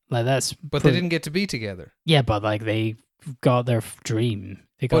 Yeah, like that's. But they didn't get to be together. Yeah, but like they got their dream.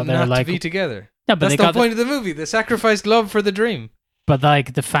 They got But their not like. to be together. No, but That's they the got point of the movie. They sacrificed love for the dream. But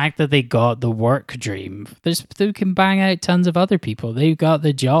like the fact that they got the work dream, they can bang out tons of other people. They got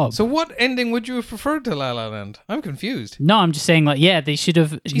the job. So what ending would you have preferred to La La Land? I'm confused. No, I'm just saying, like, yeah, they should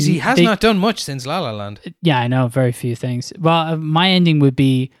have. Jeez, he has not done much since La La Land. Yeah, I know, very few things. Well, my ending would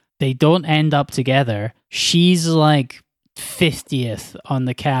be they don't end up together. She's like 50th on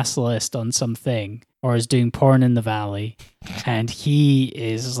the cast list on something, or is doing porn in the valley, and he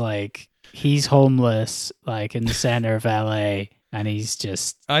is like, he's homeless, like in the center of LA. And he's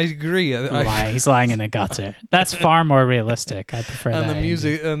just I agree. he's lying in a gutter. That's far more realistic. I prefer and that. the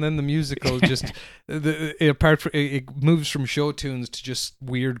music, and then the musical just it moves from show tunes to just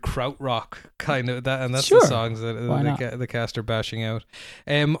weird krautrock kind of that, and that's Sure. the songs that Why not? the cast are bashing out.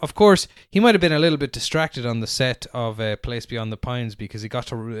 Of course, he might have been a little bit distracted on the set of Place Beyond the Pines because he got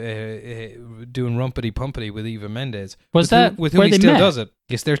to doing rumpity pumpity with Eva Mendes. Was that with where whom he they still met? does it?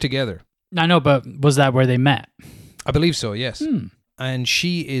 Yes, they're together. I know, but was that where they met? I believe so. Yes. Hmm. And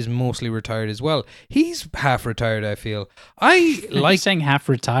she is mostly retired as well. He's half retired, I feel. I Like like... saying half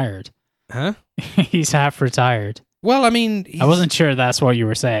retired. Huh? He's half retired. Well, I mean... I wasn't sure that's what you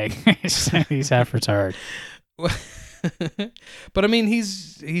were saying. He's half retired. But I mean,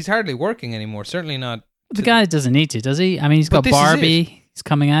 he's hardly working anymore. Certainly not... The guy doesn't need to, does he? I mean, he's But got this is Barbie. He's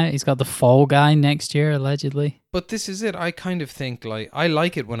coming out. He's got the Fall Guy next year, allegedly. But this is it. I kind of think, like... I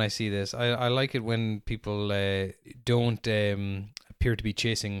like it when I see this. I like it when people don't appear to be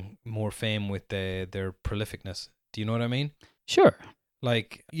chasing more fame with their prolificness. Do you know what I mean? Sure.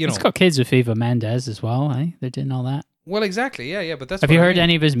 Like, you know... He's got kids with Eva Mendes as well, eh? They're doing all that. Well, exactly. Yeah, but that's Have what you I heard mean.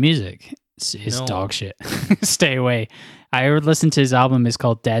 any of his music? It's No. dog shit. Stay away. I listened to his album. It's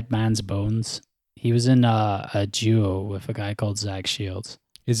called Dead Man's Bones. He was in a duo with a guy called Zach Shields,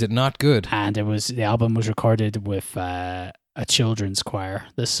 Is it not good? and the album was recorded with a children's choir,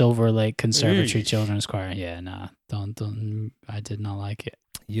 the Silver Lake Conservatory Eesh. Children's Choir. Yeah, nah, don't. I did not like it.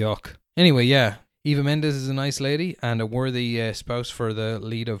 Yuck. Anyway, yeah. Eva Mendes is a nice lady and a worthy spouse for the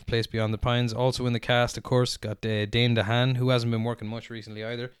lead of Place Beyond the Pines. Also in the cast, of course, got Dane DeHaan, who hasn't been working much recently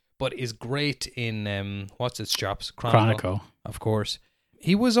either, but is great in what's its chops? Chronicle. Of course.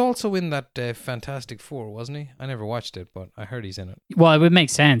 He was also in that Fantastic Four, wasn't he? I never watched it, but I heard he's in it. Well, it would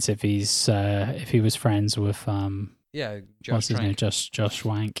make sense if he was friends with Yeah, Josh what's his name, Trank. Josh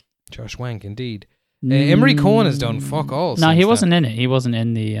Wank. Josh Wank, indeed. Emery Cohen has done fuck all No, since he that. wasn't in it. He wasn't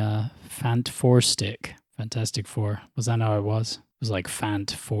in the Fantastic Four. Was that how it was? It was like Fant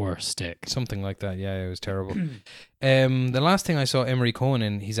Four Stick. Something like that. Yeah, it was terrible. The last thing I saw Emery Cohen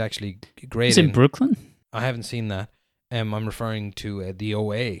in, he's actually great. He's in Brooklyn. I haven't seen that. I'm referring to the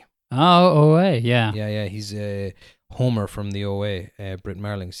OA. Oh, yeah. Yeah. He's Homer from the OA, Brit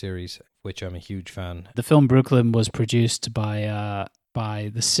Marling series, which I'm a huge fan. The film Brooklyn was produced by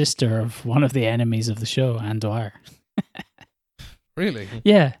the sister of one of the enemies of the show, Ann Dwyer. Really?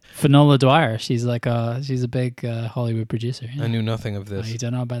 Yeah, Finola Dwyer. She's a big Hollywood producer. Yeah. I knew nothing of Oh, this. you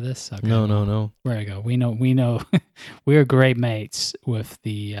don't know about this? Okay. No. Where I go? We know. We're great mates with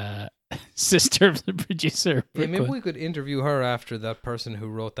the sister of the producer. of Yeah, maybe Brooklyn. we could interview her after that person who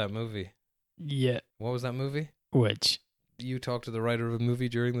wrote that movie. Yeah. What was that movie? Which? You talked to the writer of a movie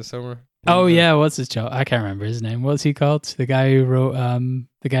during the summer? Oh yeah, what's his job? I can't remember his name. What's he called? The guy who wrote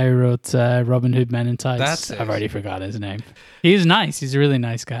Robin Hood Men in Tights. That's it. I've already forgot his name. He's nice. He's a really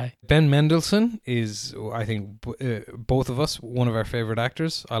nice guy. Ben Mendelsohn is, I think, both of us, one of our favorite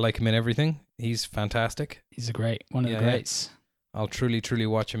actors. I like him in everything. He's fantastic. He's one of the Yeah. greats. I'll truly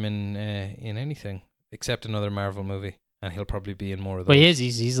watch him in anything except another Marvel movie, and he'll probably be in more of those. But he is.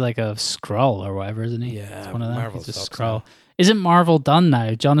 He's like a Skrull or whatever, isn't he? Yeah, It's one of them. Marvel He's a sucks Skrull. now. Isn't Marvel done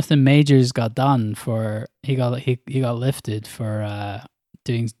now? Jonathan Majors got done for he got lifted for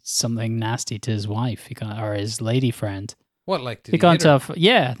doing something nasty to his wife. Or his lady friend. What, like, did They he got hit her?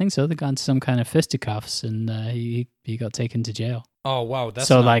 into I think so. They got into some kind of fisticuffs, and he got taken to jail. Oh, wow, that's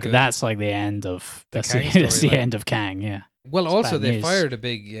so not like good. that's like the end of The that's Kang that's the storyline. end of Kang. Yeah. Well, It's also bad they news. fired a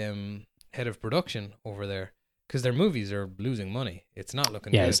big head of production over there because their movies are losing money. It's not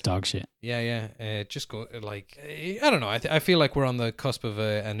looking Yeah, good. it's dog shit. Yeah. Just go like I don't know. I feel like we're on the cusp of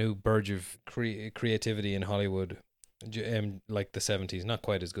a new verge of creativity in Hollywood, like the 70s. Not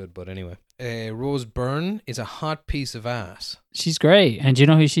quite as good, but anyway. Rose Byrne is a hot piece of ass. She's great. And do you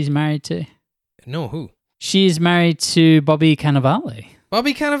know who she's married to? No, who? She's married to Bobby Cannavale.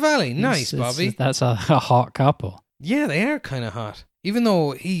 Bobby Cannavale. Nice, It's- Bobby. That's a hot couple. Yeah, they are kind of hot. Even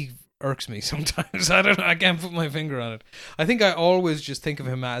though he irks me sometimes. I don't know. I can't put my finger on it. I think I always just think of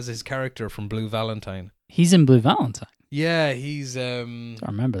him as his character from Blue Valentine. He's in Blue Valentine. Yeah, he's I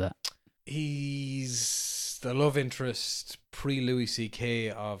remember that. he's the love interest pre-Louis C.K.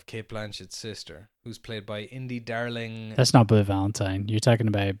 of Kate Blanchett's sister, who's played by Indy Darling. That's not Blue Valentine. You're talking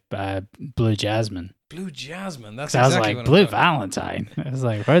about Blue Jasmine. Blue Jasmine. That's I was exactly like, what Blue I'm talking about. Valentine. I was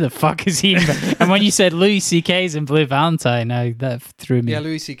like, where the fuck is he? And when you said Louis C.K.'s in Blue Valentine, that threw me. Yeah,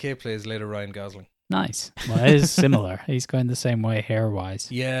 Louis C.K. plays later Ryan Gosling. Nice. Well, it is similar. He's going the same way hair-wise.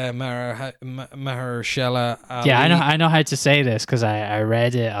 Yeah, Mahershala Ali. Yeah, I know how to say this because I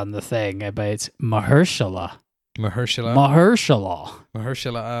read it on the thing, but it's Mahershala. Mahershala.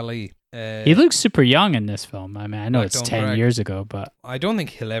 Ali. He looks super young in this film. I mean, I know Like, it's don't 10 brag. years ago, but I don't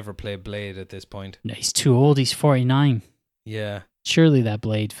think he'll ever play Blade at this point. no, he's too old. He's 49. Yeah. Surely that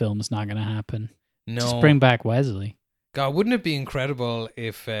Blade film's not going to happen. No. Just bring back Wesley. God, wouldn't it be incredible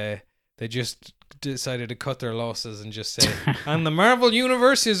if they just decided to cut their losses and just say, and the Marvel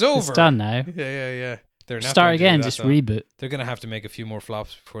universe is over. It's done now. Yeah. They're not Start gonna do again, that, just though. reboot. They're going to have to make a few more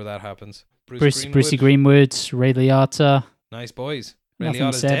flops before that happens. Brucey Greenwood, Ray Liotta. Nice boys. Ray Nothing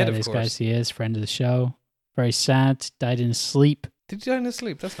Liotta's said dead, about of this course. guy. He is friend of the show. Very sad. Died in his sleep. Did he die in his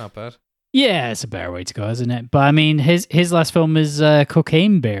sleep? That's not bad. Yeah, it's a better way to go, isn't it? But I mean, his last film is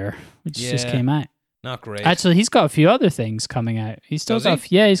Cocaine Bear, which just Yeah. came out. Not great. Actually, he's got a few other things coming out. He's still Does got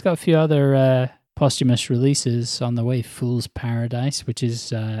he? he's got a few other posthumous releases on the way. Fool's Paradise, which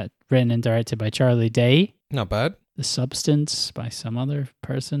is written and directed by Charlie Day. Not bad. The Substance by some other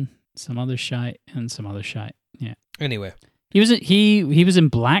person, some other shite, and some other shite. Yeah, Anyway, he was in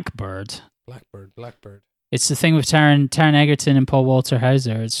Blackbird. Blackbird. It's the thing with Taron Egerton and Paul Walter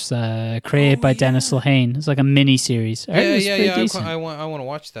Hauser. It's created by Dennis Lehane. It's like a mini series. Yeah. I want to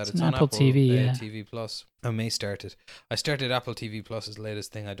watch that. It's It's an on Apple TV, yeah. TV Plus. I may start it. I started Apple TV Plus's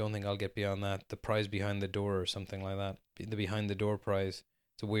latest thing. I don't think I'll get beyond that. The prize behind the door or something like that. The behind the door prize.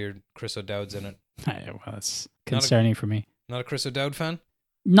 It's a weird. Chris O'Dowd's in it. Well, it's concerning for me. Not a Chris O'Dowd fan?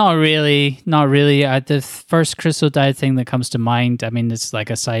 Not really. The first Chris O'Dowd thing that comes to mind, I mean, it's like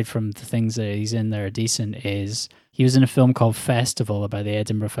aside from the things that he's in that are decent, is he was in a film called Festival about the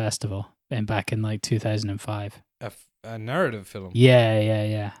Edinburgh Festival, and back in like 2005. A narrative film.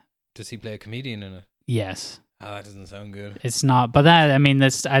 Yeah. Does he play a comedian in it? Yes. That doesn't sound good. It's not, but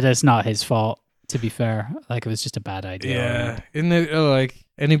that's not his fault. To be fair, like it was just a bad idea. Yeah, isn't it like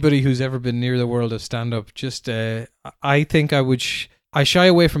anybody who's ever been near the world of stand up? Just, I think I would. I shy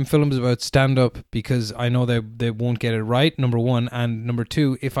away from films about stand up because I know they won't get it right. Number one, and number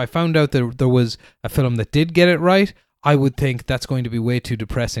two, if I found out that there was a film that did get it right, I would think that's going to be way too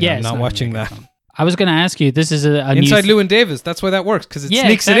depressing. Yeah, I'm it's not not watching gonna be a that. good film. I was going to ask you. This is a Inside new Llewyn Davis. That's why that works because it Yeah,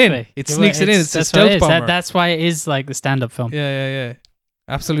 sneaks it in. exactly. It sneaks it in. It's a that's what it stealth is. bomber. That's why it is like the stand-up film. Yeah.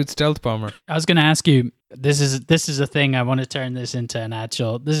 Absolute stealth bomber. I was going to ask you. This is a thing. I want to turn this into an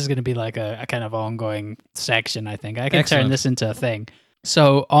actual. This is going to be like a kind of ongoing section. I think I can Excellent. turn this into a thing.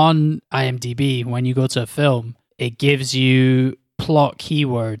 So on IMDb, when you go to a film, it gives you plot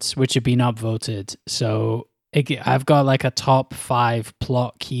keywords which have been upvoted. So I've got like a top 5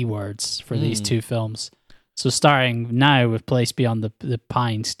 plot keywords for these two films. So starting now with Place Beyond the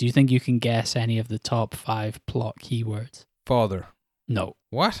Pines, do you think you can guess any of the top 5 plot keywords? Father. No.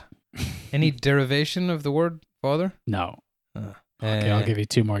 What? Any derivation of the word father? No. Okay, I'll give you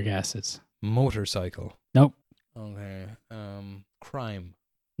 2 more guesses. Motorcycle. Nope. Okay. Crime.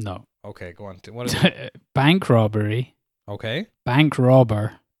 No. Okay, go on. What is it? Bank robbery. Okay. Bank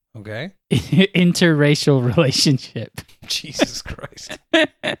robber. Okay. Interracial relationship. Jesus Christ.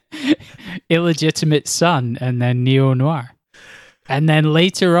 Illegitimate son, and then neo-noir. And then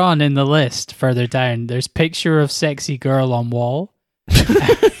later on in the list, further down, there's picture of sexy girl on wall.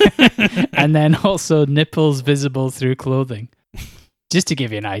 And then also nipples visible through clothing. Just to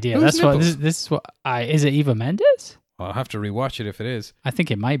give you an idea. Who's That's what nipples? this is what is it Eva Mendes? Well, I'll have to rewatch it if it is. I think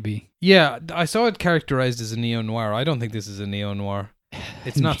it might be. Yeah, I saw it characterized as a neo-noir. I don't think this is a neo-noir.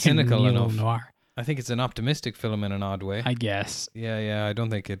 It's not cynical enough. Neo-noir, I think it's an optimistic film in an odd way. I guess. Yeah, I don't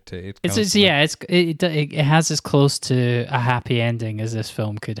think it It's counts it has as close to a happy ending as this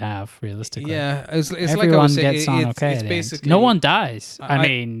film could have, realistically. Yeah, it's like I Everyone was saying, gets on it's okay. at the end. basically No one dies. I I-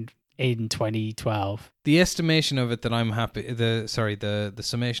 mean, in 2012. The estimation of it that I'm happy, the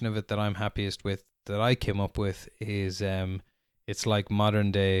summation of it that I'm happiest with, that I came up with, is it's like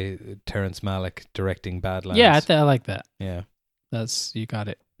modern day Terrence Malick directing Badlands. Yeah, I like that. Yeah. You got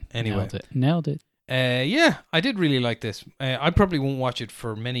it. Anyway. Nailed it. Yeah, I did really like this. I probably won't watch it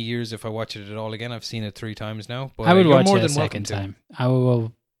for many years if I watch it at all again. I've seen it 3 times now. But I would you're watch more it a than welcome second to. time. I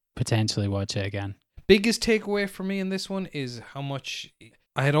will potentially watch it again. Biggest takeaway for me in this one is how much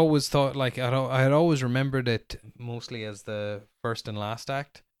I had always thought, like, I had always remembered it mostly as the first and last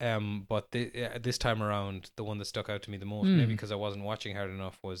act. But this time around, the one that stuck out to me the most, maybe because I wasn't watching hard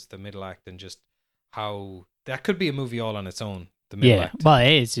enough, was the middle act, and just how that could be a movie all on its own. The middle act. Well,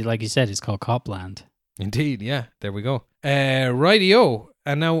 it is. Like you said, it's called Copland. Indeed, yeah. There we go. Rightio.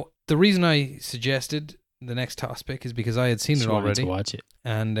 And now, the reason I suggested the next topic is because I had seen Just it wanted already. to watch it.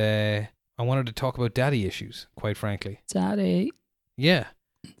 And I wanted to talk about daddy issues, quite frankly. Zaddy. Yeah.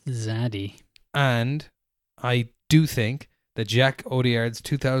 Zaddy. And I do think that Jack Audiard's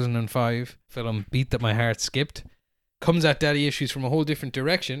 2005 film Beat That My Heart Skipped comes at daddy issues from a whole different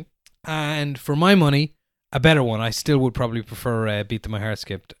direction. And for my money, a better one. I still would probably prefer Beat That My Heart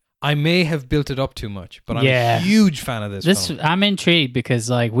Skipped. I may have built it up too much, but I'm a huge fan of this film. I'm intrigued because,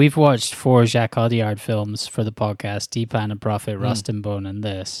 like, we've watched 4 Jacques Audiard films for the podcast: Deepan and Prophet, Rust and Bone, and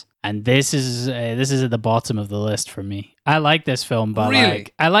this. And this is at the bottom of the list for me. I like this film, but Really?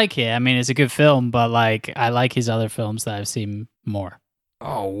 like, I like it. I mean, it's a good film, but like, I like his other films that I've seen more.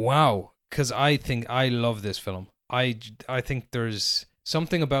 Oh, wow. Because I think I love this film. I think there's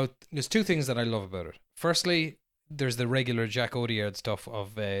something about... There's 2 things that I love about it. Firstly, there's the regular Jack Audiard stuff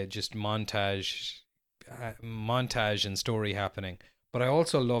of just montage and story happening. But I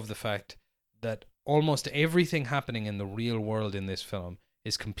also love the fact that almost everything happening in the real world in this film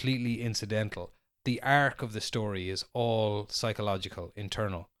is completely incidental. The arc of the story is all psychological,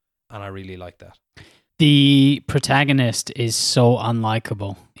 internal, and I really like that. The protagonist is so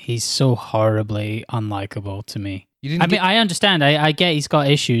unlikable. He's so horribly unlikable to me. I understand. I get he's got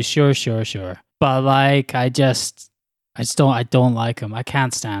issues. Sure. But like, I don't like him. I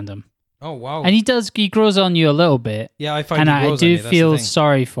can't stand him. Oh, wow. And he grows on you a little bit. Yeah, I find and he I grows do on you. That's feel the thing.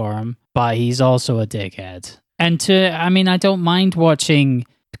 sorry for him, but he's also a dickhead. And I don't mind watching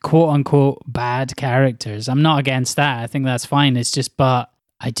quote unquote bad characters. I'm not against that. I think that's fine. It's just, but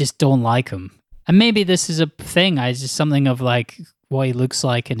I just don't like him. And maybe this is a thing. I just something of like what he looks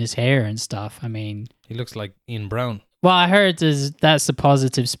like in his hair and stuff. I mean, he looks like Ian Brown. Well, I heard that's a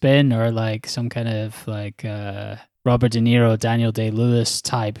positive spin or like some kind of like Robert De Niro, Daniel Day-Lewis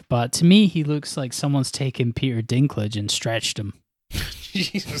type. But to me, he looks like someone's taken Peter Dinklage and stretched him.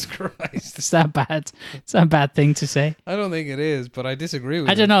 Jesus Christ. Is that bad? Is that a bad thing to say? I don't think it is, but I disagree with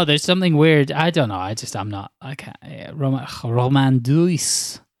you. I don't know. There's something weird. I don't know. I'm not. I can't. Roman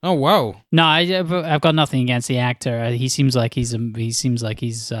Duis. Oh, wow. No, I've got nothing against the actor. He seems like he's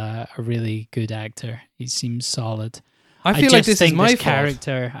a really good actor. He seems solid. I feel like this is my fault.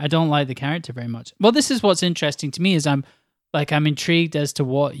 Character. I don't like the character very much. Well, this is what's interesting to me is I'm intrigued as to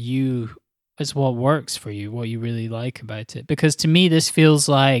what works for you, what you really like about it. Because to me, this feels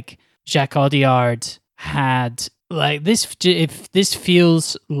like Jacques Audiard had like this. If this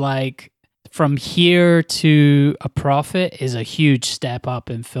feels like From Here to A Prophet is a huge step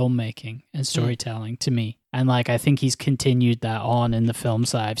up in filmmaking and storytelling to me, and like I think he's continued that on in the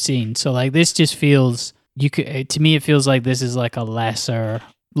films that I've seen. So like this just feels. To me, it feels like this is like a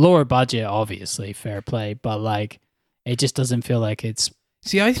lower budget, obviously, fair play, but like it just doesn't feel like it's.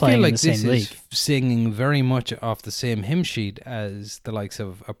 See, I feel like this league. is singing very much off the same hymn sheet as the likes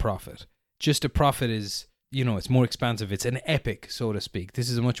of A Prophet. Just A Prophet is, it's more expansive. It's an epic, so to speak. This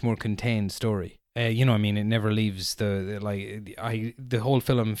is a much more contained story. It never leaves the whole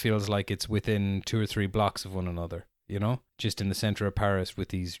film feels like it's within 2 or 3 blocks of one another. Just in the center of Paris with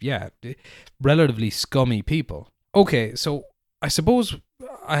these, relatively scummy people. Okay, so I suppose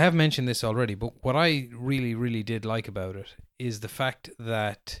I have mentioned this already, but what I really, really did like about it is the fact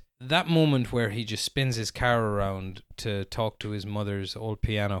that moment where he just spins his car around to talk to his mother's old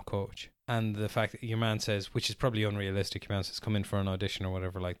piano coach, and the fact that your man says, which is probably unrealistic, your man says, come in for an audition or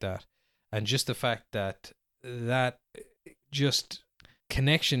whatever like that. And just the fact that just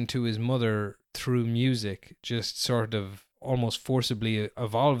connection to his mother through music just sort of almost forcibly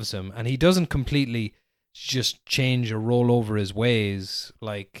evolves him, and he doesn't completely just change or roll over his ways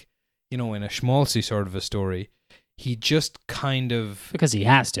like in a schmaltzy sort of a story. He just kind of, because he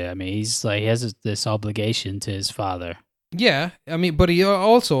has to. I mean, he has this obligation to his father. Yeah, but he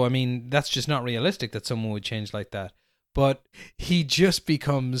also, that's just not realistic that someone would change like that. But he just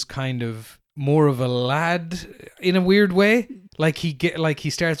becomes kind of more of a lad in a weird way. Like he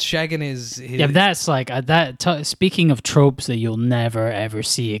starts shagging his Yeah, but that's like speaking of tropes that you'll never ever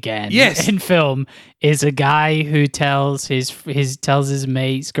see again. Yes. In film, is a guy who tells his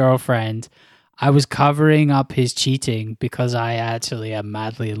mate's girlfriend, "I was covering up his cheating because I actually am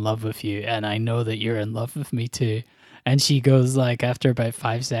madly in love with you, and I know that you're in love with me too." And she goes like, after about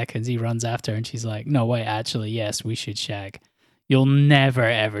 5 seconds, he runs after her, and she's like, "No, wait, actually, yes, we should shag." You'll never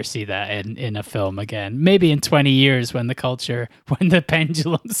ever see that in a film again. Maybe in 20 years when the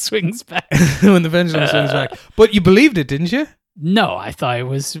pendulum swings back. When the pendulum swings back. But you believed it, didn't you? No, I thought it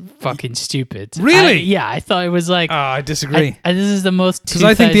was fucking stupid. Really? I thought it was like... I disagree. This is the most Because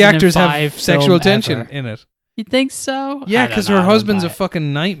I think the actors have 2005 sexual film tension ever. in it. You think so? Yeah, I don't because know, her I don't husband's buy a it.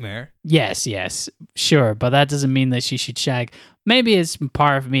 fucking nightmare. Yes, sure. But that doesn't mean that she should shag. Maybe it's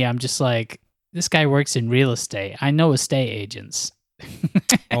part of me. I'm just like, this guy works in real estate. I know estate agents.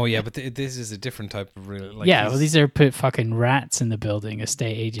 Oh yeah, but this is a different type of real. Like Yeah, well, these are put fucking rats in the building.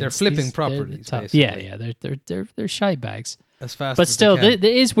 Estate agents. They're flipping They're properties, tough. basically. Yeah. They're shy bags. as fast. But as still, they it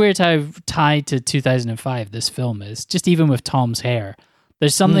is weird how tied to 2005 this film is. Just even with Tom's hair,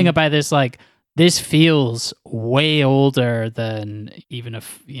 there's something about this. Like, this feels way older than even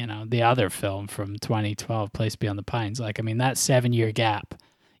if the other film from 2012, Place Beyond the Pines. Like, I mean, that 7-year gap.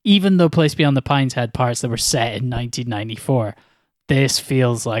 Even though Place Beyond the Pines had parts that were set in 1994. This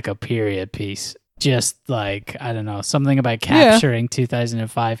feels like a period piece. Just like, I don't know, something about capturing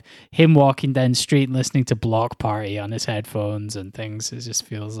 2005. Him walking down the street and listening to Block Party on his headphones and things. It just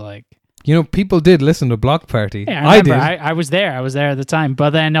feels like... people did listen to Block Party. Yeah, I did. I was there. I was there at the time. But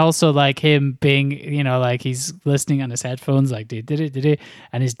then also like him being, like he's listening on his headphones, like, did it.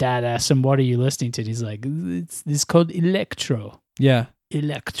 And his dad asks him, "What are you listening to?" And he's like, "It's called electro." Yeah.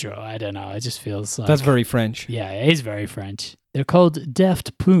 Electro. I don't know. It just feels like... That's very French. Yeah, it is very French. They're called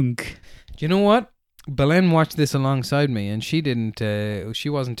Daft Punk. Do you know what? Belen watched this alongside me, and she didn't. She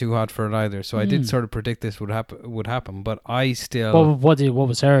wasn't too hot for it either. So I did sort of predict this would happen, but I still. Well, what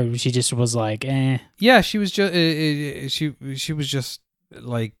was her? She just was like, eh. Yeah, she was just. She was just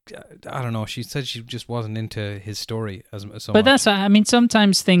like, I don't know. She said she just wasn't into his story so But much.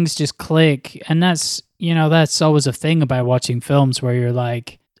 sometimes things just click, and that's always a thing about watching films where you're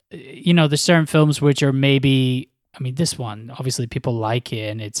like, there's certain films which are maybe. I mean, this one, obviously people like it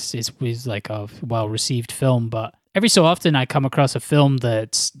and it's like a well-received film, but every so often I come across a film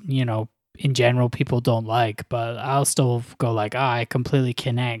that's, in general people don't like, but I'll still go like, I completely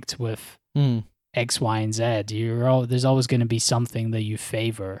connect with X, Y, and Z. There's always going to be something that you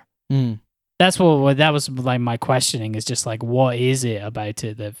favor. That's that was like my questioning is just like, what is it about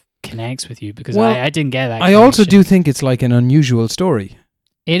it that connects with you? Because I didn't get that. I also do think it's like an unusual story.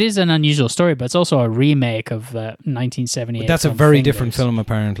 It is an unusual story, but it's also a remake of the 1978. But that's a film very different Fingers. film,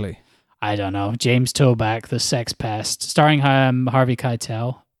 apparently. I don't know. James Toback, The Sex Pest, starring Harvey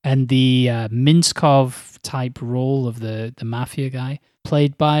Keitel, and the Minskov type role of the mafia guy,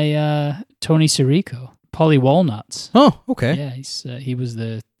 played by Tony Sirico, Polly Walnuts. Oh, okay. Yeah, he was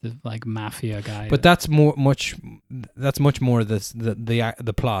the like mafia guy. But that's much more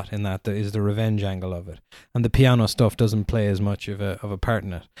the plot in that is the revenge angle of it, and the piano stuff doesn't play as much of a part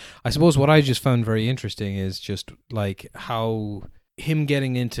in it. I suppose what I just found very interesting is just like how him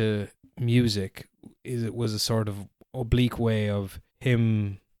getting into music was a sort of oblique way of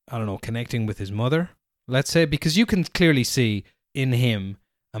him, I don't know, connecting with his mother, let's say, because you can clearly see in him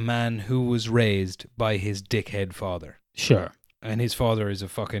a man who was raised by his dickhead father. Sure. And his father is a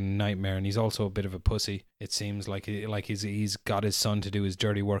fucking nightmare, and he's also a bit of a pussy. It seems like he's got his son to do his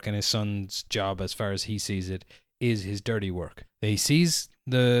dirty work, and his son's job, as far as he sees it, is his dirty work. He sees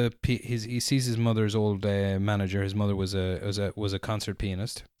his mother's old manager. His mother was a concert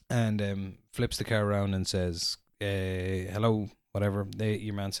pianist, and flips the car around and says, "Hello." Whatever,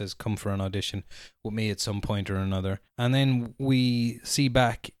 your man says, "Come for an audition with me at some point or another." And then we see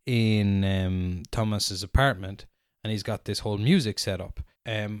back in Thomas's apartment, and he's got this whole music set up.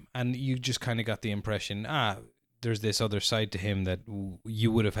 And you just kind of got the impression, there's this other side to him that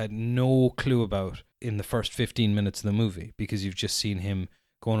you would have had no clue about in the first 15 minutes of the movie, because you've just seen him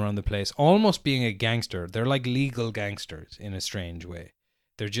going around the place, almost being a gangster. They're like legal gangsters in a strange way.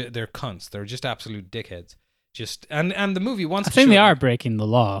 They're cunts. They're just absolute dickheads. And the movie wants to show they are them, breaking the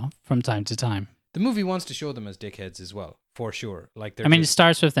law from time to time. the movie wants to show them as dickheads as well, for sure. Like It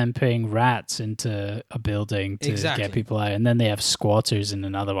starts with them putting rats into a building to Exactly. get people out, and then they have squatters in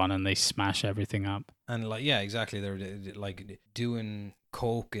another one, and they smash everything up. And exactly. They're like doing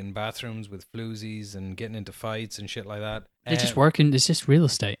coke in bathrooms with floozies and getting into fights and shit like that. They're just working. It's just real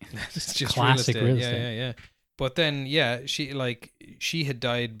estate. It's just classic real estate. real estate. Yeah. But then, yeah, she had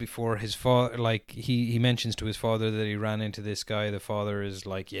died before his father. Like he mentions to his father that he ran into this guy. The father is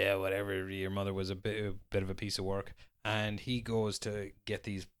like, yeah, whatever. Your mother was a bit of a piece of work, and he goes to get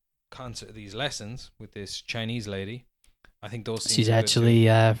these lessons with this Chinese lady. I think those. She's actually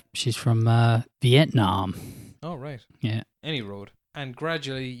she's from Vietnam. Oh right. Yeah. Any road, and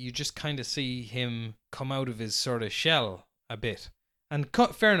gradually you just kind of see him come out of his sort of shell a bit, and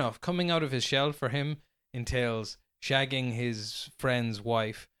fair enough. Coming out of his shell for him entails shagging his friend's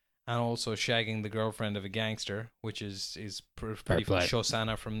wife and also shagging the girlfriend of a gangster, which is pretty play.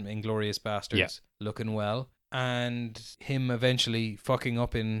 Shosanna from Inglourious Bastards, Yeah. looking well, and him eventually fucking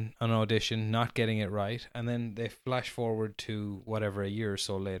up in an audition, not getting it right, and then they flash forward to whatever, a year or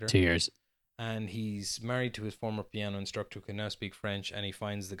so later, 2 years. and he's married to his former piano instructor who can now speak French, and he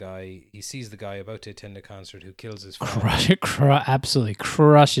sees the guy about to attend a concert who kills his father. Absolutely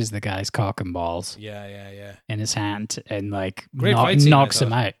crushes the guy's cock and balls Yeah. in his hand and like Great fight scene, knocks I him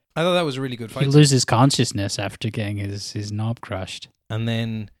thought. out. I thought that was a really good fight. He loses consciousness after getting his knob crushed, And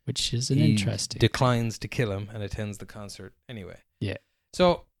then which is an he interesting. declines to kill him and attends the concert anyway. Yeah.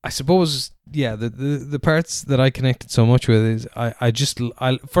 So I suppose, yeah, the parts that I connected so much with is I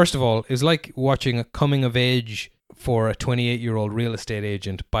first of all, is like watching a coming of age for a 28-year-old real estate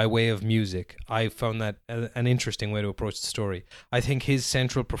agent by way of music. I found that an interesting way to approach the story. I think his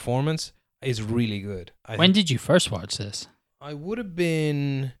central performance is really good. When did you first watch this? I would have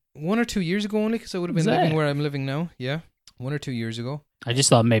been 1 or 2 years ago only, because I would have been Is living that- where I'm living now. Yeah, 1 or 2 years ago. I just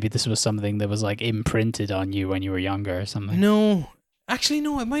thought maybe this was something that was like imprinted on you when you were younger or something. No, actually,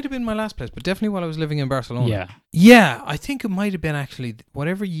 no. It might have been my last place, but definitely while I was living in Barcelona. Yeah, Yeah, I think it might have been actually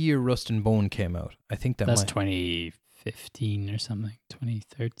whatever year Rust and Bone came out. I think that's might. 2015 or something.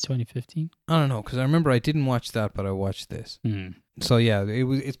 2015. I don't know, because I remember I didn't watch that, but I watched this. So yeah,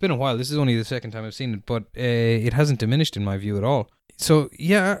 it's been a while. This is only the second time I've seen it, but it hasn't diminished in my view at all. So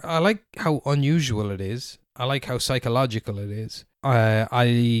yeah, I like how unusual it is. I like how psychological it is.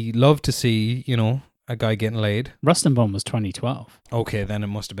 I love to see, a guy getting laid. Rust and Bone was 2012. Okay, then it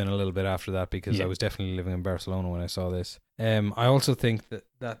must have been a little bit after that, because Yeah. I was definitely living in Barcelona when I saw this. I also think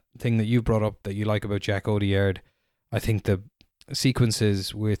that thing that you brought up that you like about Jack Odiard, I think the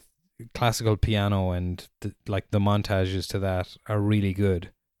sequences with classical piano and the montages to that are really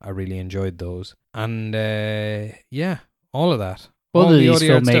good. I really enjoyed those. And yeah, all of that. Both All of the these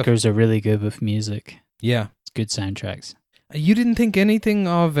Odiard stuff. filmmakers are really good with music. Yeah. It's good soundtracks. You didn't think anything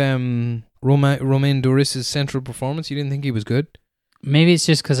of Romain Duris's central performance? You didn't think he was good? Maybe it's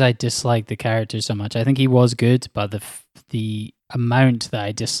just because I dislike the character so much. I think he was good, but the amount that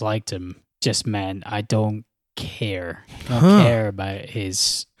I disliked him just meant I don't care. I don't care about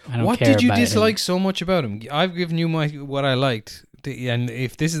his. I don't What care did you about dislike him. so much about him? I've given you what I liked. And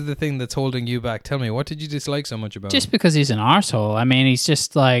if this is the thing that's holding you back, tell me, what did you dislike so much about Just him? because he's an arsehole. I mean, he's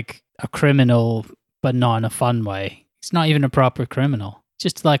just like a criminal, but not in a fun way. He's not even a proper criminal.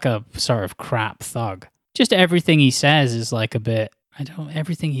 Just like a sort of crap thug. Just everything he says is like a bit.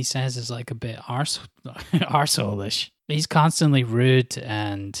 Everything he says is like a bit arsehole-ish. He's constantly rude,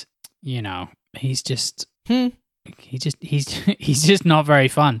 and he's just. He's just not very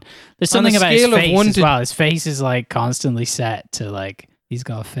fun. There's On a something about his scale of face 1 as to- well. His face is like constantly set to like he's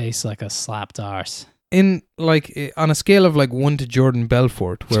got a face like a slapped arse. On a scale of 1 to Jordan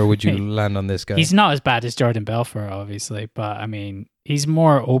Belfort, where would you land on this guy? He's not as bad as Jordan Belfort, obviously, but I mean, he's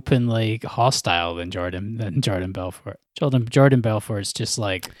more openly hostile than Jordan Belfort. Jordan Belfort's just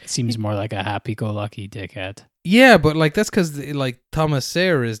seems more like a happy-go-lucky dickhead. Yeah, but that's because Thomas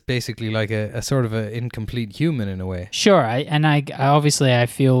Sayre is basically a sort of an incomplete human in a way. Sure, I obviously I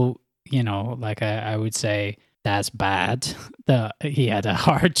feel I would say that's bad that he had a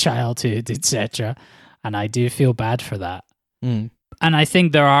hard childhood, etc. And I do feel bad for that. Mm. And I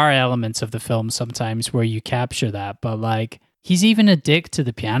think there are elements of the film sometimes where you capture that, but he's even a dick to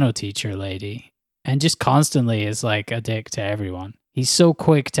the piano teacher lady, and just constantly is a dick to everyone. He's so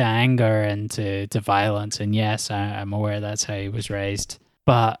quick to anger and to violence, and yes, I'm aware that's how he was raised.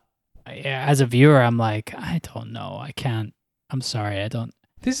 But as a viewer, I'm like, I don't know, I can't. I'm sorry, I don't.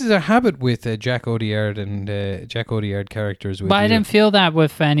 This is a habit with Jack Odiard and Jack Odiard characters. But I didn't feel that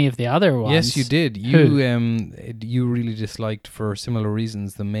with any of the other ones. Yes, you did. Who? You really disliked, for similar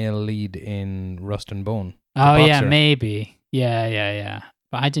reasons, the male lead in Rust and Bone. the Oh yeah, boxer. maybe. Yeah.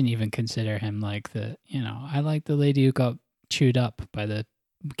 But I didn't even consider him I like the lady who got chewed up by the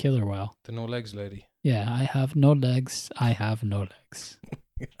killer whale. The no legs lady. Yeah, I have no legs. I have no legs.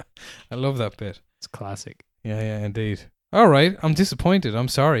 I love that bit. It's classic. Yeah, indeed. All right, I'm disappointed. I'm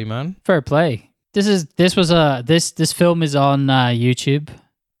sorry, man. Fair play. This film is on YouTube.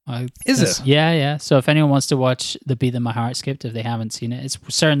 Is it? Yeah, yeah. So if anyone wants to watch The Beat That My Heart Skipped, if they haven't seen it, it's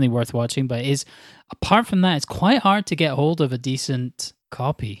certainly worth watching. But apart from that, it's quite hard to get hold of a decent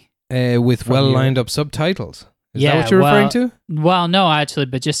copy. With From well your- lined up subtitles. Is Yeah, that what you're referring to? Well, no, actually,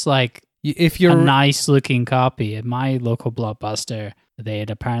 but just like If a you're nice looking copy. At my local Blockbuster, they had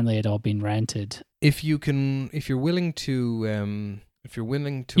apparently all been rented. if you're willing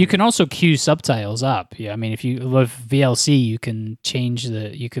to You can also queue subtitles up. Yeah, I mean, if you love VLC, you can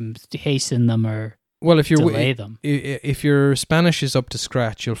you can hasten them or well, if you're delay them. if your Spanish is up to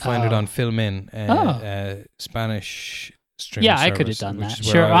scratch, you'll find it Oh. on Filmin, Oh. Spanish streaming Yeah, I could have service, done which that. is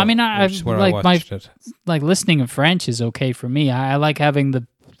where Sure. I mean, I which is where like my watched it. like listening in French is okay for me. I like having the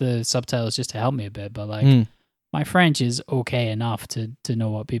subtitles just to help me a bit, but like Hmm. my French is okay enough to know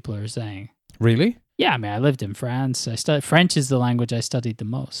what people are saying. Really? Yeah, I mean, I lived in France. French is the language I studied the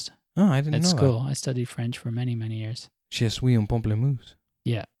most Oh, I didn't at know school. I studied French for many, many years. that. Je suis un pamplemousse.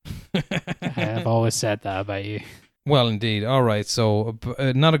 Yeah. I've always said that about you. Well, indeed. All right. So,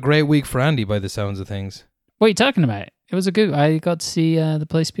 not a great week for Andy by the sounds of things. What are you talking about? It was I got to see The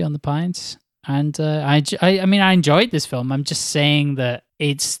Place Beyond the Pines, and I mean, I enjoyed this film. I'm just saying that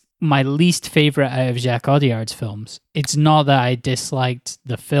it's my least favorite out of Jacques Audiard's films. It's not that I disliked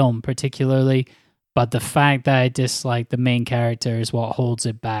the film particularly, but the fact that I disliked the main character is what holds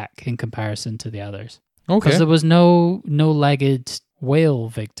it back in comparison to the others. Okay. Because there was no legged whale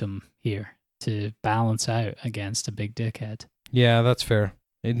victim here to balance out against a big dickhead. Yeah, that's fair.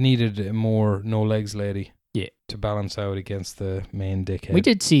 It needed a more no legs lady. Yeah. To balance out against the main dickhead. We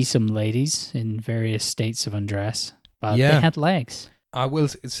did see some ladies in various states of undress, but Yeah. they had legs. I will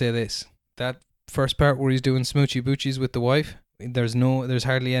say this: that first part where he's doing smoochy boochies with the wife, there's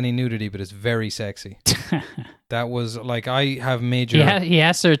hardly any nudity, but it's very sexy. That was like I have major. He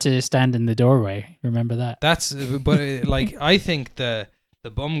asked her to stand in the doorway. Remember that? That's but like I think the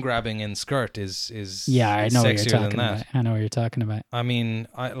bum grabbing in skirt is Yeah, I know what you're sexier talking than that. about. I know what you're talking about. I mean,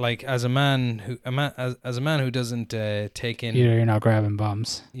 I like as a man who doesn't take in. You're not grabbing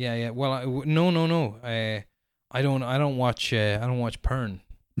bums. Yeah. Well, no. I don't watch porn.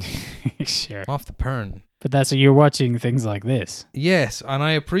 Sure. I'm off the porn. But you're watching things like this. Yes, and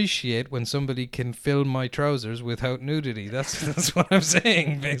I appreciate when somebody can fill my trousers without nudity. That's what I'm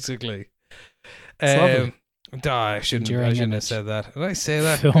saying, basically. It's lovely. I shouldn't Enduring have image. said that. Did I say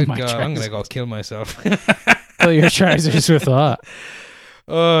that? Fill Good my God, I'm gonna trousers. go kill myself. Fill your trousers with what?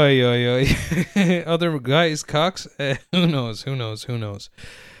 Oy. Other guys, cocks. Who knows?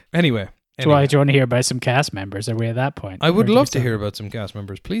 Anyway. Do you want to hear about some cast members? Are we at that point? I would Or do we love to still- hear about some cast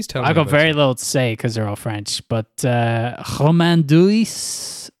members. Please tell me. I got about very them. little to say because they're all French. But Romain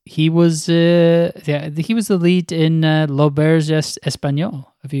Duis, he was the lead in L'Auberge Espagnole.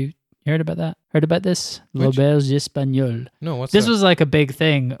 Have you heard about that? Heard about this? Which? L'Auberge Espagnole. No, what's This that? was like a big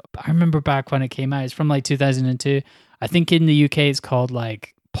thing. I remember back when it came out. It's from like 2002. I think in the UK it's called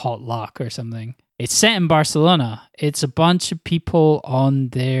like Potluck or something. It's set in Barcelona. It's a bunch of people on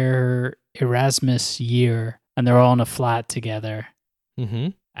their Erasmus year and they're all in a flat together. Mm-hmm.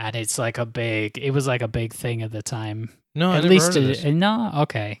 And it was like a big thing at the time. No, I At never least, heard of this. no,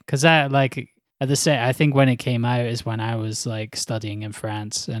 okay. Because I think when it came out is when I was like studying in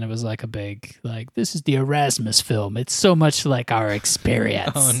France and it was like a big, like, this is the Erasmus film. It's so much like our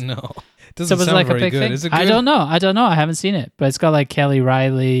experience. Oh no, it So doesn't it was sound like a very big good. thing. Is it good? I don't know. I haven't seen it, but it's got like Kelly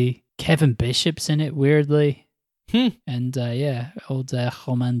Riley, Kevin Bishop's in it weirdly, and old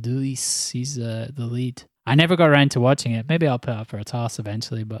Romain Duis. He's the lead. I never got around to watching it. Maybe I'll put it up for a toss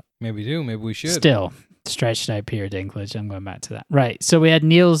eventually, but Maybe we should. still stretched out Peter Dinklage. I'm going back to that. Right. So we had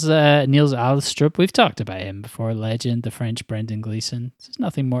Niels Alstrup. We've talked about him before. Legend, the French Brendan Gleeson. There's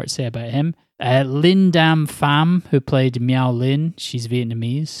nothing more to say about him. Linh Dam Pham, who played Miao Lin. She's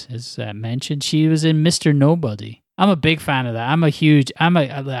Vietnamese, as mentioned. She was in Mr. Nobody. I'm a big fan of that. I'm a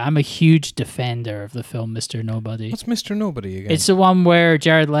huge defender of the film Mr. Nobody. What's Mr. Nobody again? It's the one where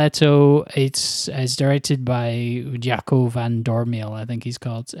Jared Leto. It's directed by Jaco van Dormiel, I think he's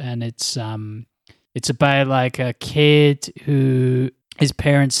called, and it's about like a kid who his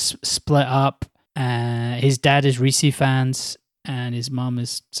parents split up. His dad is Reese fans, and his mom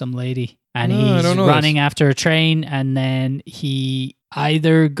is some lady, and No, I he's don't know running this. after a train, and then he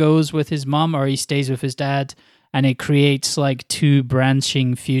either goes with his mom or he stays with his dad. And it creates like two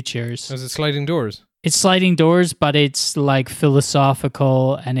branching futures. Is it sliding doors? It's sliding doors, but it's like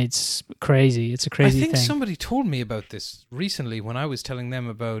philosophical and it's crazy. It's a crazy I think thing. somebody told me about this recently when I was telling them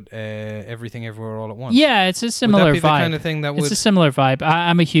about Everything Everywhere All at Once. Yeah, it's a Would similar that be vibe. the kind of thing that It's would? a similar vibe.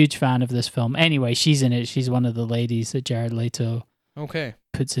 I'm a huge fan of this film. Anyway, she's in it. She's one of the ladies that Jared Leto Okay.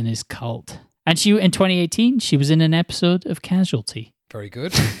 puts in his cult. And in 2018, she was in an episode of Casualty. Very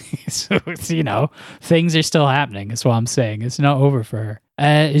good. So things are still happening. That's what I'm saying. It's not over for her.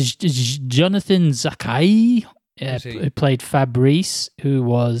 Is Jonathan Zakai Who's he? who played Fabrice, who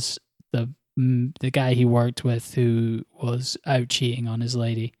was the guy he worked with who was out cheating on his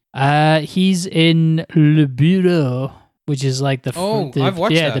lady. He's in Le Bureau, which is like the I've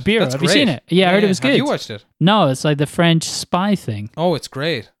watched that. The Bureau. That's Have you great. seen it? Yeah, I heard it was good. Have you watched it? No, it's like the French spy thing. Oh, it's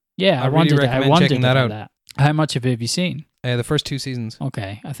great. Yeah, I really recommend checking that about out. How much of it have you seen? The first 2 seasons.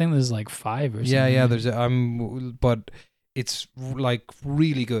 Okay, I think there's like 5 or something. Yeah. But it's like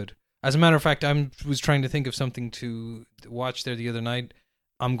really good. As a matter of fact, was trying to think of something to watch there the other night.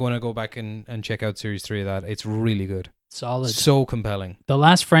 I'm going to go back and check out series 3 of that. It's really good. Solid. So compelling. The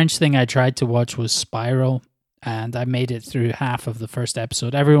last French thing I tried to watch was Spiral, and I made it through half of the first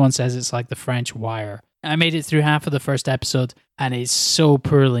episode. Everyone says it's like the French Wire. I made it through half of the first episode, and it's so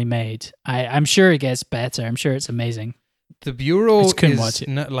poorly made. I'm sure it gets better. I'm sure it's amazing. The Bureau Just couldn't is watch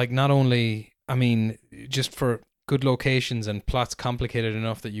it. not only, I mean, just for good locations and plots complicated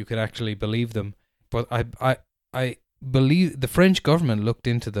enough that you could actually believe them, but I believe the French government looked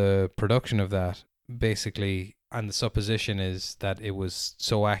into the production of that, basically, and the supposition is that it was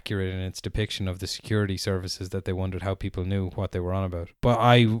so accurate in its depiction of the security services that they wondered how people knew what they were on about. But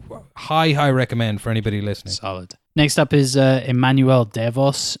I high recommend for anybody listening. Solid. Next up is Emmanuelle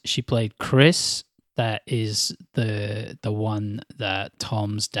Devos. She played Chris. That is the one that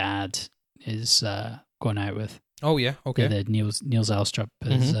Tom's dad is going out with. Oh yeah, okay. That Niels Elstrup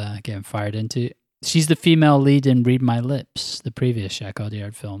is getting fired into. She's the female lead in Read My Lips, the previous Jacques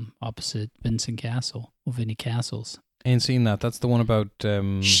Audiard film, opposite Vincent Castle, or Vinnie Castles. Ain't seen that. That's the one about...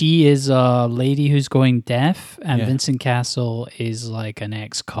 She is a lady who's going deaf, and Yeah. Vincent Castle is like an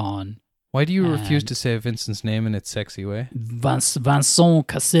ex-con. Why do you refuse to say Vincent's name in its sexy way? Vincent Cassel.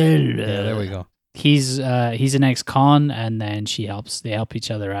 Yeah, there we go. He's an ex-con, and then they help each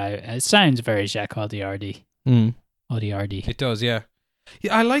other out. It sounds very Jacques Audiardy. Mm. Audiardy. It does, yeah.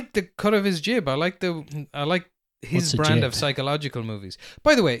 Yeah, I like the cut of his jib. I like his What's a brand jib? of psychological movies.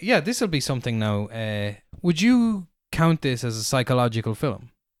 By the way, yeah, this will be something now. Would you count this as a psychological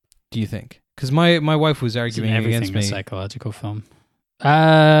film? Do you think? Because my wife was arguing Everything against me. a psychological film.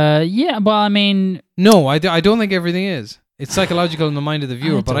 Yeah, well, I mean... No, I don't think everything is. It's psychological in the mind of the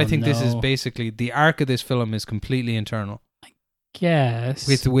viewer, but I don't think this is know. basically the arc of this film is completely internal, Yes.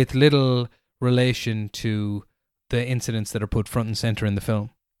 with little relation to the incidents that are put front and center in the film.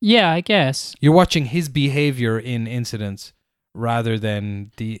 Yeah, I guess. You're watching his behavior in incidents rather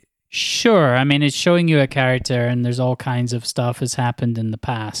than the... Sure, I mean, it's showing you a character, and there's all kinds of stuff has happened in the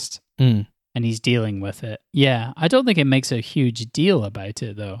past, and he's dealing with it. Yeah, I don't think it makes a huge deal about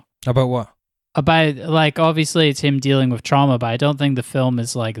it, though. About what? About, like, obviously it's him dealing with trauma, but I don't think the film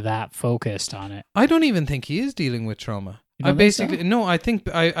is, like, that focused on it. I don't even think he is dealing with trauma. You I don't think basically so? no. I think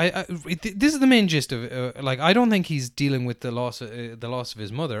this is the main gist of it. Like, I don't think he's dealing with the loss of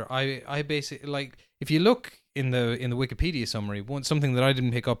his mother. I basically, like, if you look in the Wikipedia summary, something that I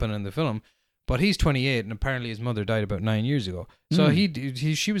didn't pick up on in the film, but he's 28 and apparently his mother died about 9 years ago. So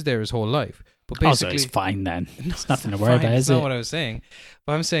she was there his whole life. But basically, Also, it's fine then. No, It's nothing to it's worry fine. about, It's is not it? what I was saying.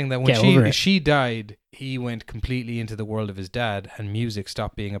 But I'm saying that Get over when it. she died, he went completely into the world of his dad, and music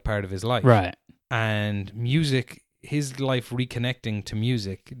stopped being a part of his life. Right. And music, his life reconnecting to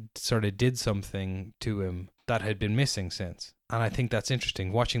music sort of did something to him that had been missing since. And I think that's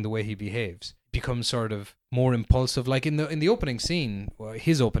interesting, watching the way he behaves. Becomes sort of more impulsive. Like in the opening scene,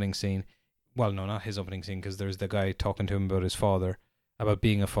 his opening scene, well, no, not his opening scene, because there's the guy talking to him about his father, about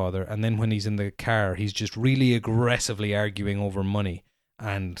being a father. And then when he's in the car, he's just really aggressively arguing over money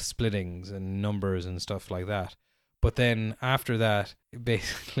and splittings and numbers and stuff like that. But then after that,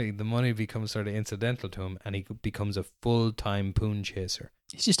 basically the money becomes sort of incidental to him, and he becomes a full-time poon chaser.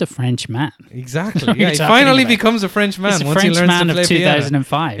 He's just a French man. Exactly. What are Yeah, you he talking finally about? becomes a French man He's a once French he learns man to play of piano.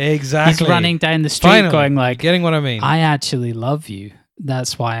 2005. Exactly. He's running down the street Finally. going like, Getting what I mean? I actually love you.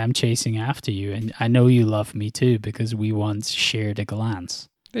 That's why I'm chasing after you. And I know you love me too because we once shared a glance.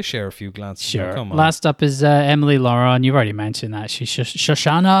 They share a few glances. Sure. Now, come on. Last up is Emily Laurent. You've already mentioned that. She's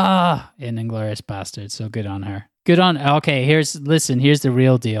Shoshana in Inglourious Basterds. So good on her. Good on. Okay, here's the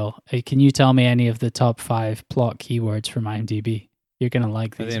real deal. Can you tell me any of the top 5 plot keywords from IMDb? You're going to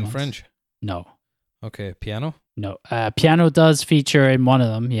like Are these they in ones. French? No. Okay, piano? No. Piano does feature in one of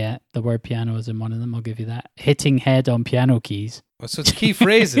them. Yeah, the word piano is in one of them. I'll give you that. Hitting head on piano keys. Oh, so it's key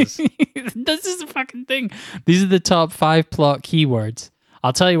phrases. This is a fucking thing. These are the top 5 plot keywords.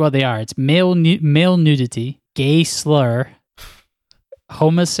 I'll tell you what they are. It's male nudity, gay slur,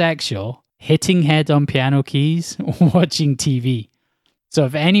 homosexual, hitting head on piano keys, watching TV. So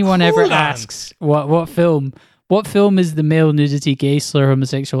if anyone ever Hold on. asks what film What film is the male nudity, gay slur,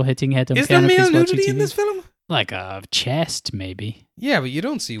 homosexual hitting head on Is there piano male keys watching nudity in TV? this film? Like a chest, maybe. Yeah, but you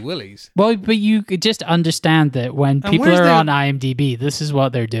don't see willies. Well, but you could just understand that when And people where's are the- on IMDb, this is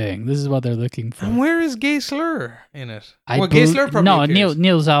what they're doing. This is what they're looking for. And where is Gay Slur in it? I Well, Gay bel- Slur probably no, appears.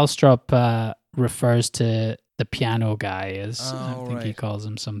 Niels Alstrop refers to the piano guy as I Oh, think he right. calls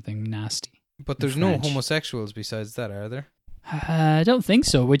him something nasty. But there's in no French. homosexuals besides that, are there? I don't think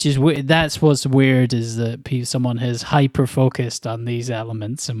so. Which is weird. That's what's weird is that someone has hyper focused on these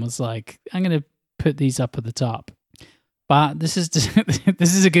elements and was like, "I'm going to put these up at the top." But this is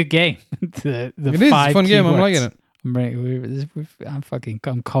this is a good game. the It is a five fun game. I'm keywords. liking it. I'm right.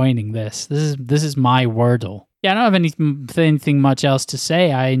 I'm coining this. This is my Wordle. Yeah, I don't have anything much else to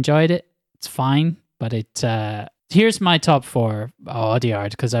say. I enjoyed it. It's fine, but here's my top 4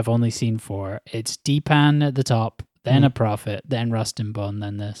 Audiard because I've only seen 4. It's Deepan at the top, then A Prophet, then Rust and Bone,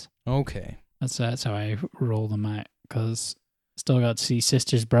 then this. Okay. That's how I roll them out because still got to see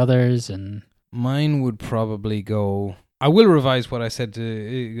Sisters Brothers and Mine would probably go. I will revise what I said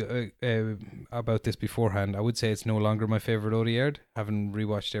about this beforehand. I would say it's no longer my favorite Odiard. Haven't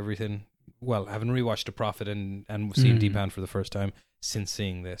rewatched everything. Well, haven't rewatched The Prophet and seen Deepan for the first time since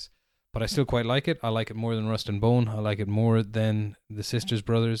seeing this. But I still quite like it. I like it more than Rust and Bone. I like it more than The Sisters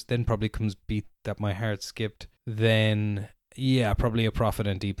Brothers. Then probably comes Beat That My Heart Skipped. Then, yeah, probably A Prophet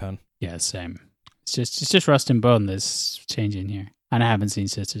and Deepan. yeah, same. It's just Rust and Bone that's changing here, and I haven't seen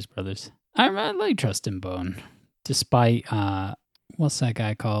Sisters Brothers. I like Rust and Bone, despite what's that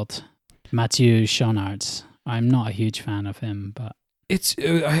guy called? Mathieu Schonards. I'm not a huge fan of him, but It's.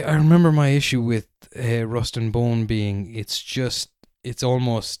 I remember my issue with Rust and Bone being it's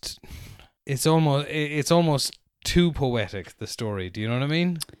almost too poetic, the story. Do you know what I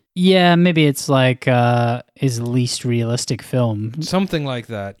mean? yeah, maybe it's like his least realistic film. Something like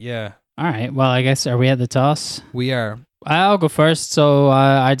that. Yeah, All right, well, I guess are we at the toss? we are. I'll go first. So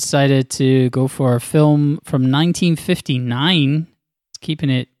I decided to go for a film from 1959, keeping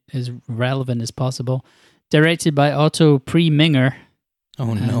it as relevant as possible. Directed by Otto Preminger.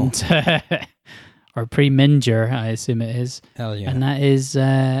 Oh no! And, or Preminger, I assume it is. Hell yeah! And that is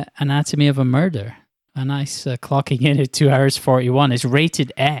Anatomy of a Murder. A nice clocking in at 2 hours 41. It's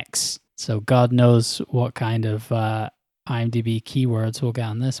rated X. So God knows what kind of IMDb keywords we'll get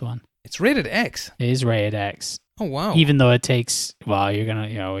on this one. It's rated X. It is rated X. Oh wow! Even though it takes, well, you're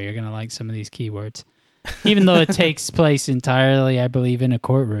gonna like some of these keywords. Even though it takes place entirely, I believe, in a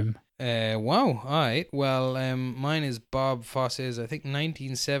courtroom. Wow. All right. Well, mine is Bob Fosse's, I think,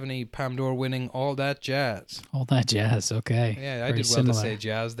 1970 Palme d'Or winning All That Jazz. All that jazz, okay. Yeah, I Very did well to similar. say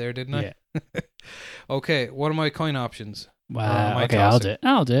jazz there, didn't I? Yeah. Okay. What are my coin options? Or am Wow. I Okay, I'll tossing? do it.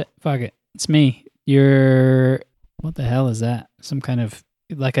 I'll do it. Fuck it. It's me. You're. What the hell is that? Some kind of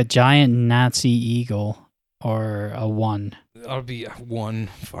like a giant Nazi eagle or a 1. I'll be 1.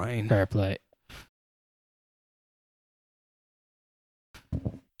 Fine. Fair play.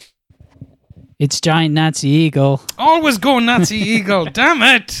 It's giant Nazi eagle. Always go Nazi Eagle. Damn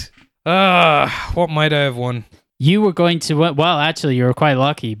it! What might I have won? You were going to win. Well, actually, you were quite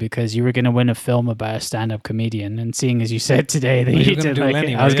lucky because you were going to win a film about a stand-up comedian. And seeing as you said today that Oh, you you were gonna did do like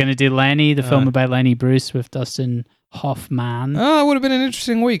Lenny, I was were you? going to do Lenny, the film about Lenny Bruce with Dustin Hoffman. Oh, it would have been an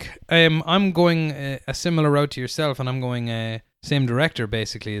interesting week. I'm going a similar route to yourself, and I'm going same director.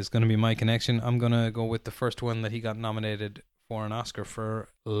 Basically, is going to be my connection. I'm going to go with the first one that he got nominated for an Oscar for,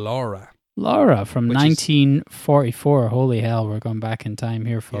 Laura. Laura from Which is- 1944. Holy hell, we're going back in time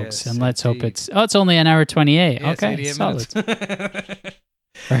here, folks. Yes, and let's hope indeed. it's only an hour 28. Yes, okay, 88 solid. minutes.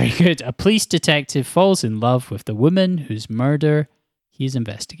 Very good. A police detective falls in love with the woman whose murder he's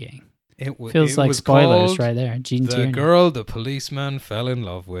investigating. Feels like was spoilers called right there. Gene The Tierney. girl the policeman fell in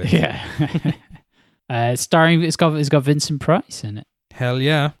love with. Yeah. Starring, it's got Vincent Price in it. Hell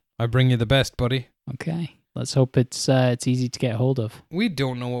yeah. I bring you the best, buddy. Okay. Let's hope it's easy to get hold of. We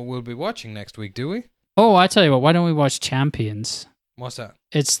don't know what we'll be watching next week, do we? Oh, I tell you what, why don't we watch Champions? What's that?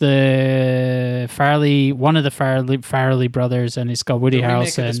 It's the one of the Farrelly brothers, and it's got Woody The remake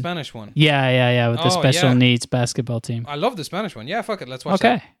of the Harrelson. Spanish one. Yeah, with the Oh, special yeah. needs basketball team. I love the Spanish one. Yeah, fuck it. Let's watch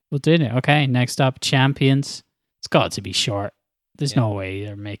Okay, that. we'll do it. Okay, next up, Champions. It's got to be short. There's Yeah. no way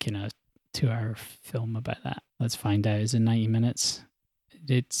they're making a 2-hour film about that. Let's find out. Is it 90 minutes?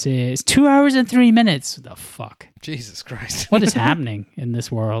 It's 2 hours and 3 minutes. What the fuck? Jesus Christ. What is happening in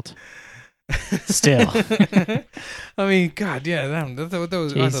this world? Still. I mean, God, yeah. Damn, I thought that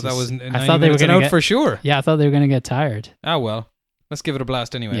was Jesus. 90 I thought they were minutes and gonna out get- for sure. Yeah, I thought they were going to get tired. Ah, well. Let's give it a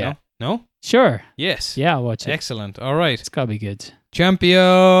blast anyway, Yeah. no? No? Sure. Yes. Yeah, I'll watch it. Excellent. All right. It's got to be good.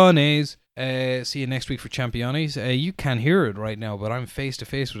 Championes. See you next week for Championes. You can't hear it right now, but I'm face to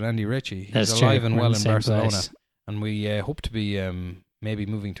face with Andy Ritchie. He's That's alive true. and We're well the in same Barcelona. place. And we hope to be maybe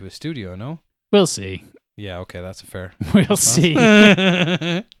moving to a studio, no? We'll see. Yeah, okay, that's a fair. We'll see.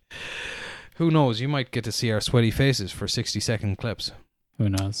 Who knows? You might get to see our sweaty faces for 60-second clips. Who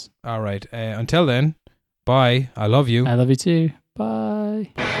knows? All right. Until then, bye. I love you. I love you too.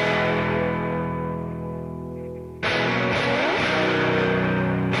 Bye.